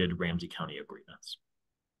executed Ramsey County agreements.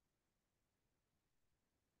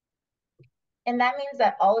 And that means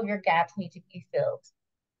that all of your gaps need to be filled.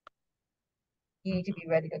 You need to be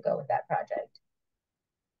ready to go with that project.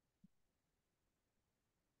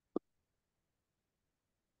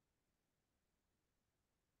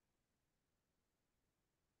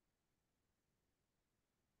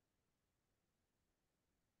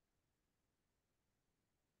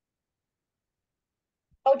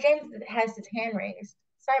 Oh, James has his hand raised.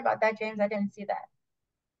 Sorry about that, James. I didn't see that.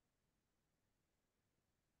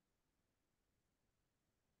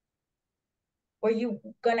 Were you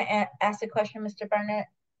going to ask a question, Mr. Barnett?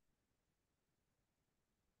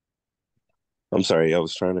 I'm sorry, I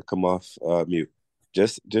was trying to come off mute.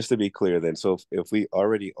 Just to be clear then, so if we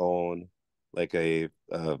already own like a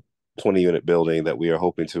 20-unit building that we are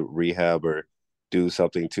hoping to rehab or do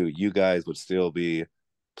something to, you guys would still be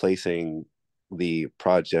placing the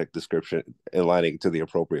project description aligning to the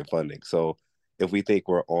appropriate funding. So if we think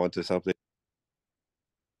we're on to something.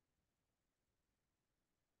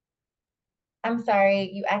 I'm sorry,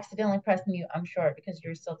 you accidentally pressed mute, I'm sure, because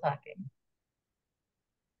you're still talking.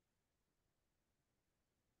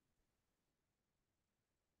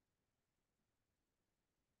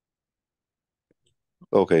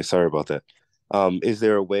 Okay, sorry about that. Is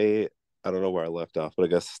there a way, I don't know where I left off, but I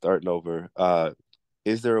guess starting over,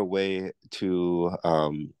 is there a way to,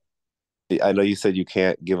 I know you said you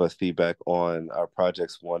can't give us feedback on our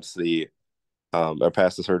projects once the are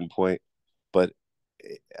past a certain point, but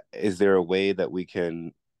is there a way that we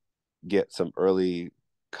can get some early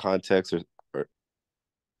context or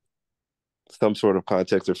some sort of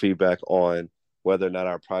context or feedback on whether or not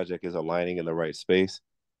our project is aligning in the right space,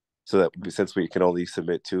 so that since we can only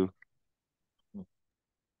submit two?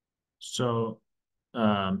 So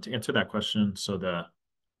to answer that question, so the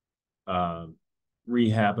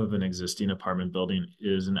rehab of an existing apartment building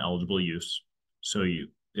is an eligible use. So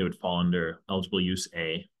it would fall under eligible use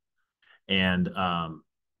A. And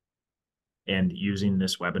using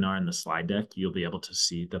this webinar and the slide deck, you'll be able to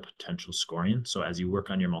see the potential scoring. So as you work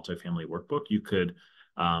on your multifamily workbook, you could,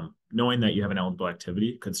 knowing that you have an eligible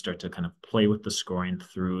activity, could start to kind of play with the scoring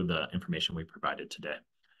through the information we provided today.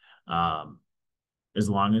 As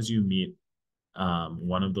long as you meet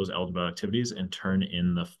one of those eligible activities and turn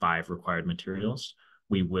in the 5 required materials,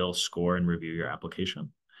 we will score and review your application.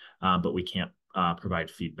 But we can't provide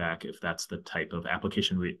feedback if that's the type of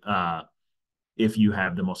application if you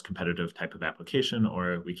have the most competitive type of application,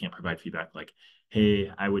 or we can't provide feedback like, hey,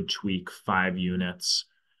 I would tweak 5 units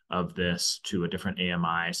of this to a different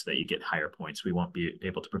AMI so that you get higher points. We won't be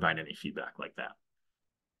able to provide any feedback like that.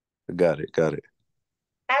 Got it.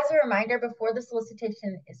 As a reminder, before the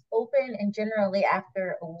solicitation is open and generally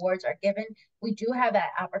after awards are given, we do have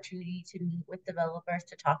that opportunity to meet with developers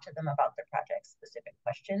to talk to them about their project specific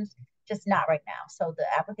questions, just not right now. So the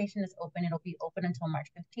application is open. It'll be open until March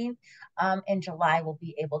 15th. In July, we'll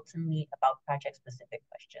be able to meet about project specific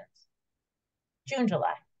questions. June,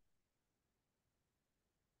 July.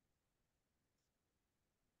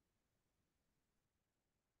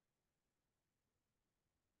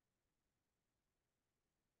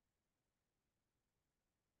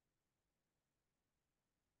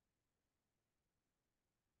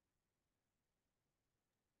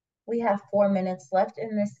 We have 4 minutes left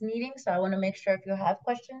in this meeting, so I want to make sure if you have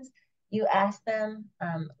questions, you ask them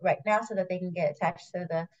right now so that they can get attached to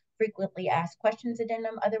the frequently asked questions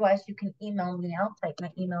addendum. Otherwise, you can email me. I'll type my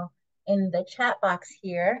email in the chat box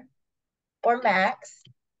here, or Max,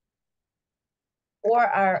 or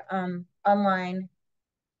our online,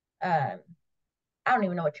 I don't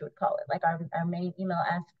even know what you would call it, like our main email,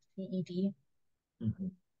 Ask CED. Mm-hmm.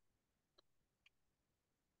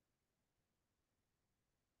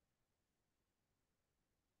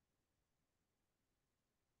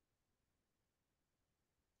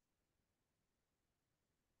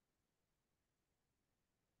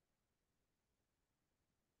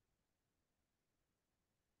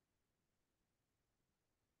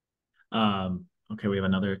 Okay, we have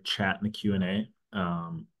another chat in the Q&A.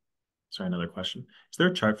 Sorry, another question. Is there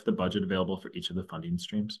a chart for the budget available for each of the funding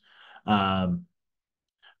streams?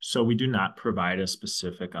 So we do not provide a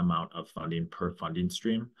specific amount of funding per funding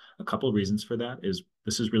stream. A couple of reasons for that is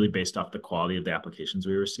this is really based off the quality of the applications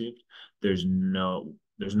we received. There's no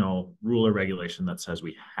rule or regulation that says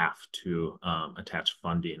we have to attach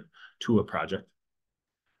funding to a project.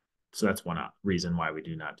 So that's one reason why we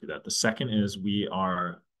do not do that. The second is we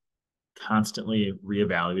are constantly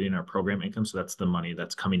reevaluating our program income. So that's the money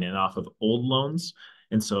that's coming in off of old loans.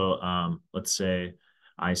 And so let's say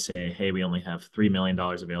I say, hey, we only have $3 million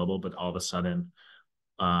available, but all of a sudden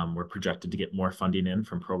we're projected to get more funding in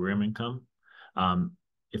from program income.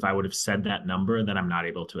 If I would have said that number, then I'm not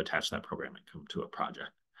able to attach that program income to a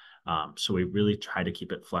project. So we really try to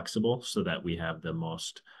keep it flexible so that we have the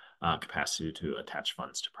most capacity to attach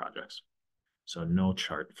funds to projects. So no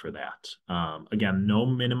chart for that. Again, no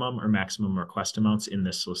minimum or maximum request amounts in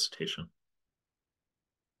this solicitation.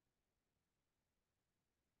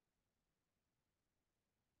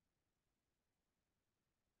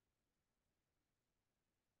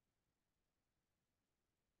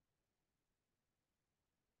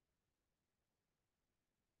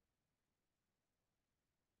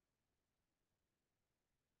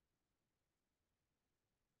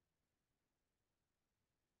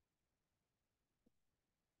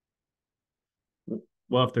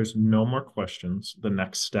 Well, if there's no more questions, the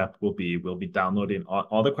next step will be we'll be downloading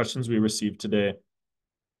all the questions we received today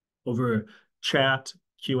over chat,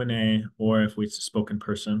 Q&A, or if we spoke in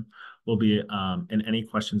person, will be and any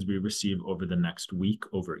questions we receive over the next week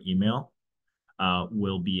over email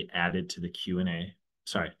will be added to the Q&A,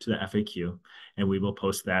 sorry, to the FAQ, and we will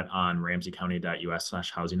post that on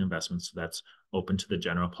ramseycounty.us/housing investments. So that's open to the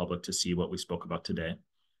general public to see what we spoke about today.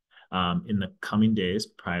 In the coming days,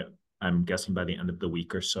 I'm guessing by the end of the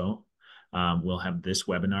week or so, we'll have this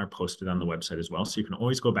webinar posted on the website as well. So you can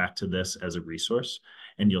always go back to this as a resource,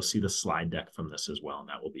 and you'll see the slide deck from this as well, and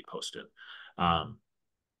that will be posted. But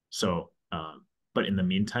in the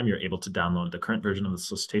meantime, you're able to download the current version of the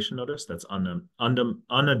solicitation notice that's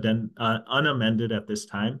unamended at this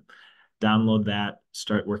time. Download that,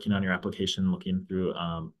 start working on your application, looking through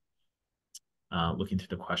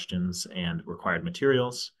the questions and required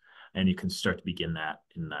materials, and you can start to begin that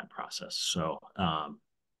in that process. So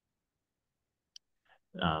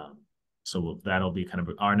that'll be kind of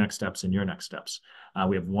our next steps and your next steps.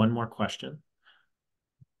 We have one more question.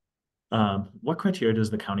 What criteria does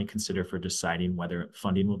the county consider for deciding whether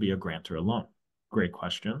funding will be a grant or a loan? Great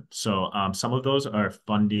question. So some of those are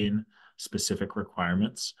funding specific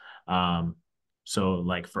requirements. So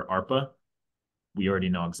like for ARPA, we already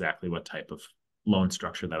know exactly what type of loan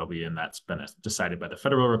structure that'll be, and that's been decided by the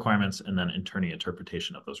federal requirements and then attorney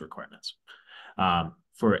interpretation of those requirements.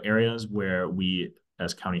 For areas where we,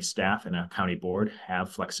 as county staff and a county board,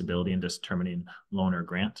 have flexibility in determining loan or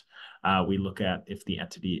grant, we look at if the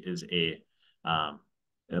entity is a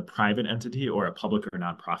private entity or a public or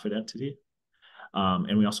nonprofit entity.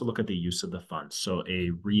 And we also look at the use of the funds. So a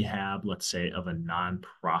rehab, let's say, of a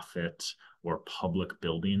nonprofit or public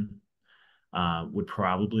building would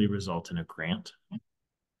probably result in a grant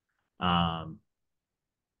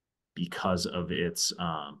because of its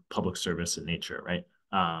public service in nature, right?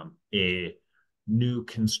 A new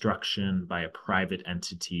construction by a private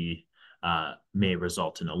entity may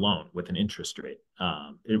result in a loan with an interest rate.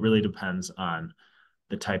 It really depends on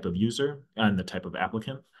the type of user and the type of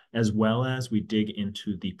applicant, as well as we dig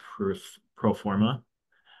into the pro forma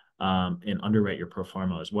and underwrite your pro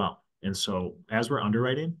forma as well. And so as we're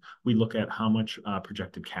underwriting, we look at how much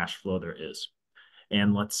projected cash flow there is.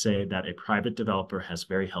 And let's say that a private developer has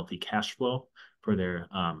very healthy cash flow for their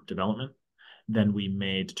development, then we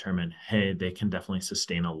may determine, hey, they can definitely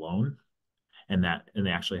sustain a loan and they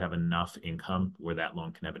actually have enough income where that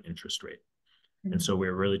loan can have an interest rate. Mm-hmm. And so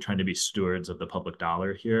we're really trying to be stewards of the public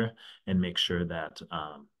dollar here and make sure that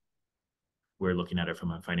we're looking at it from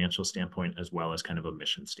a financial standpoint as well as kind of a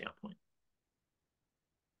mission standpoint.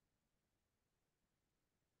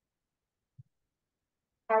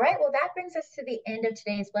 All right. right, well, that brings us to the end of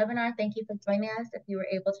today's webinar. Thank you for joining us if you were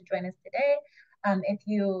able to join us today. If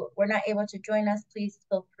you were not able to join us, please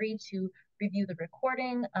feel free to review the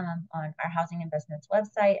recording on our Housing Investments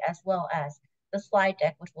website, as well as the slide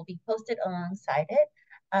deck, which will be posted alongside it.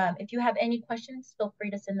 If you have any questions, feel free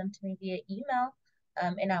to send them to me via email,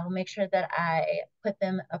 and I will make sure that I put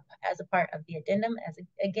them up as a part of the addendum.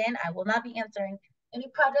 Again, I will not be answering any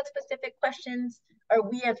project-specific questions, or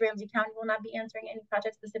we as Ramsey County will not be answering any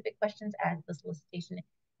project-specific questions as the solicitation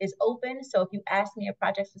is open. So if you ask me a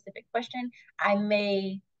project-specific question, I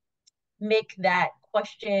may make that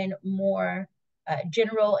question more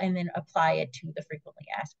general and then apply it to the frequently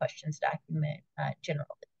asked questions document generally,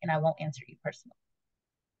 and I won't answer you personally.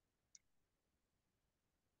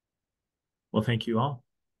 Well, thank you all.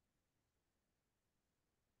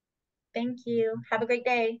 Thank you. Have a great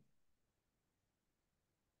day.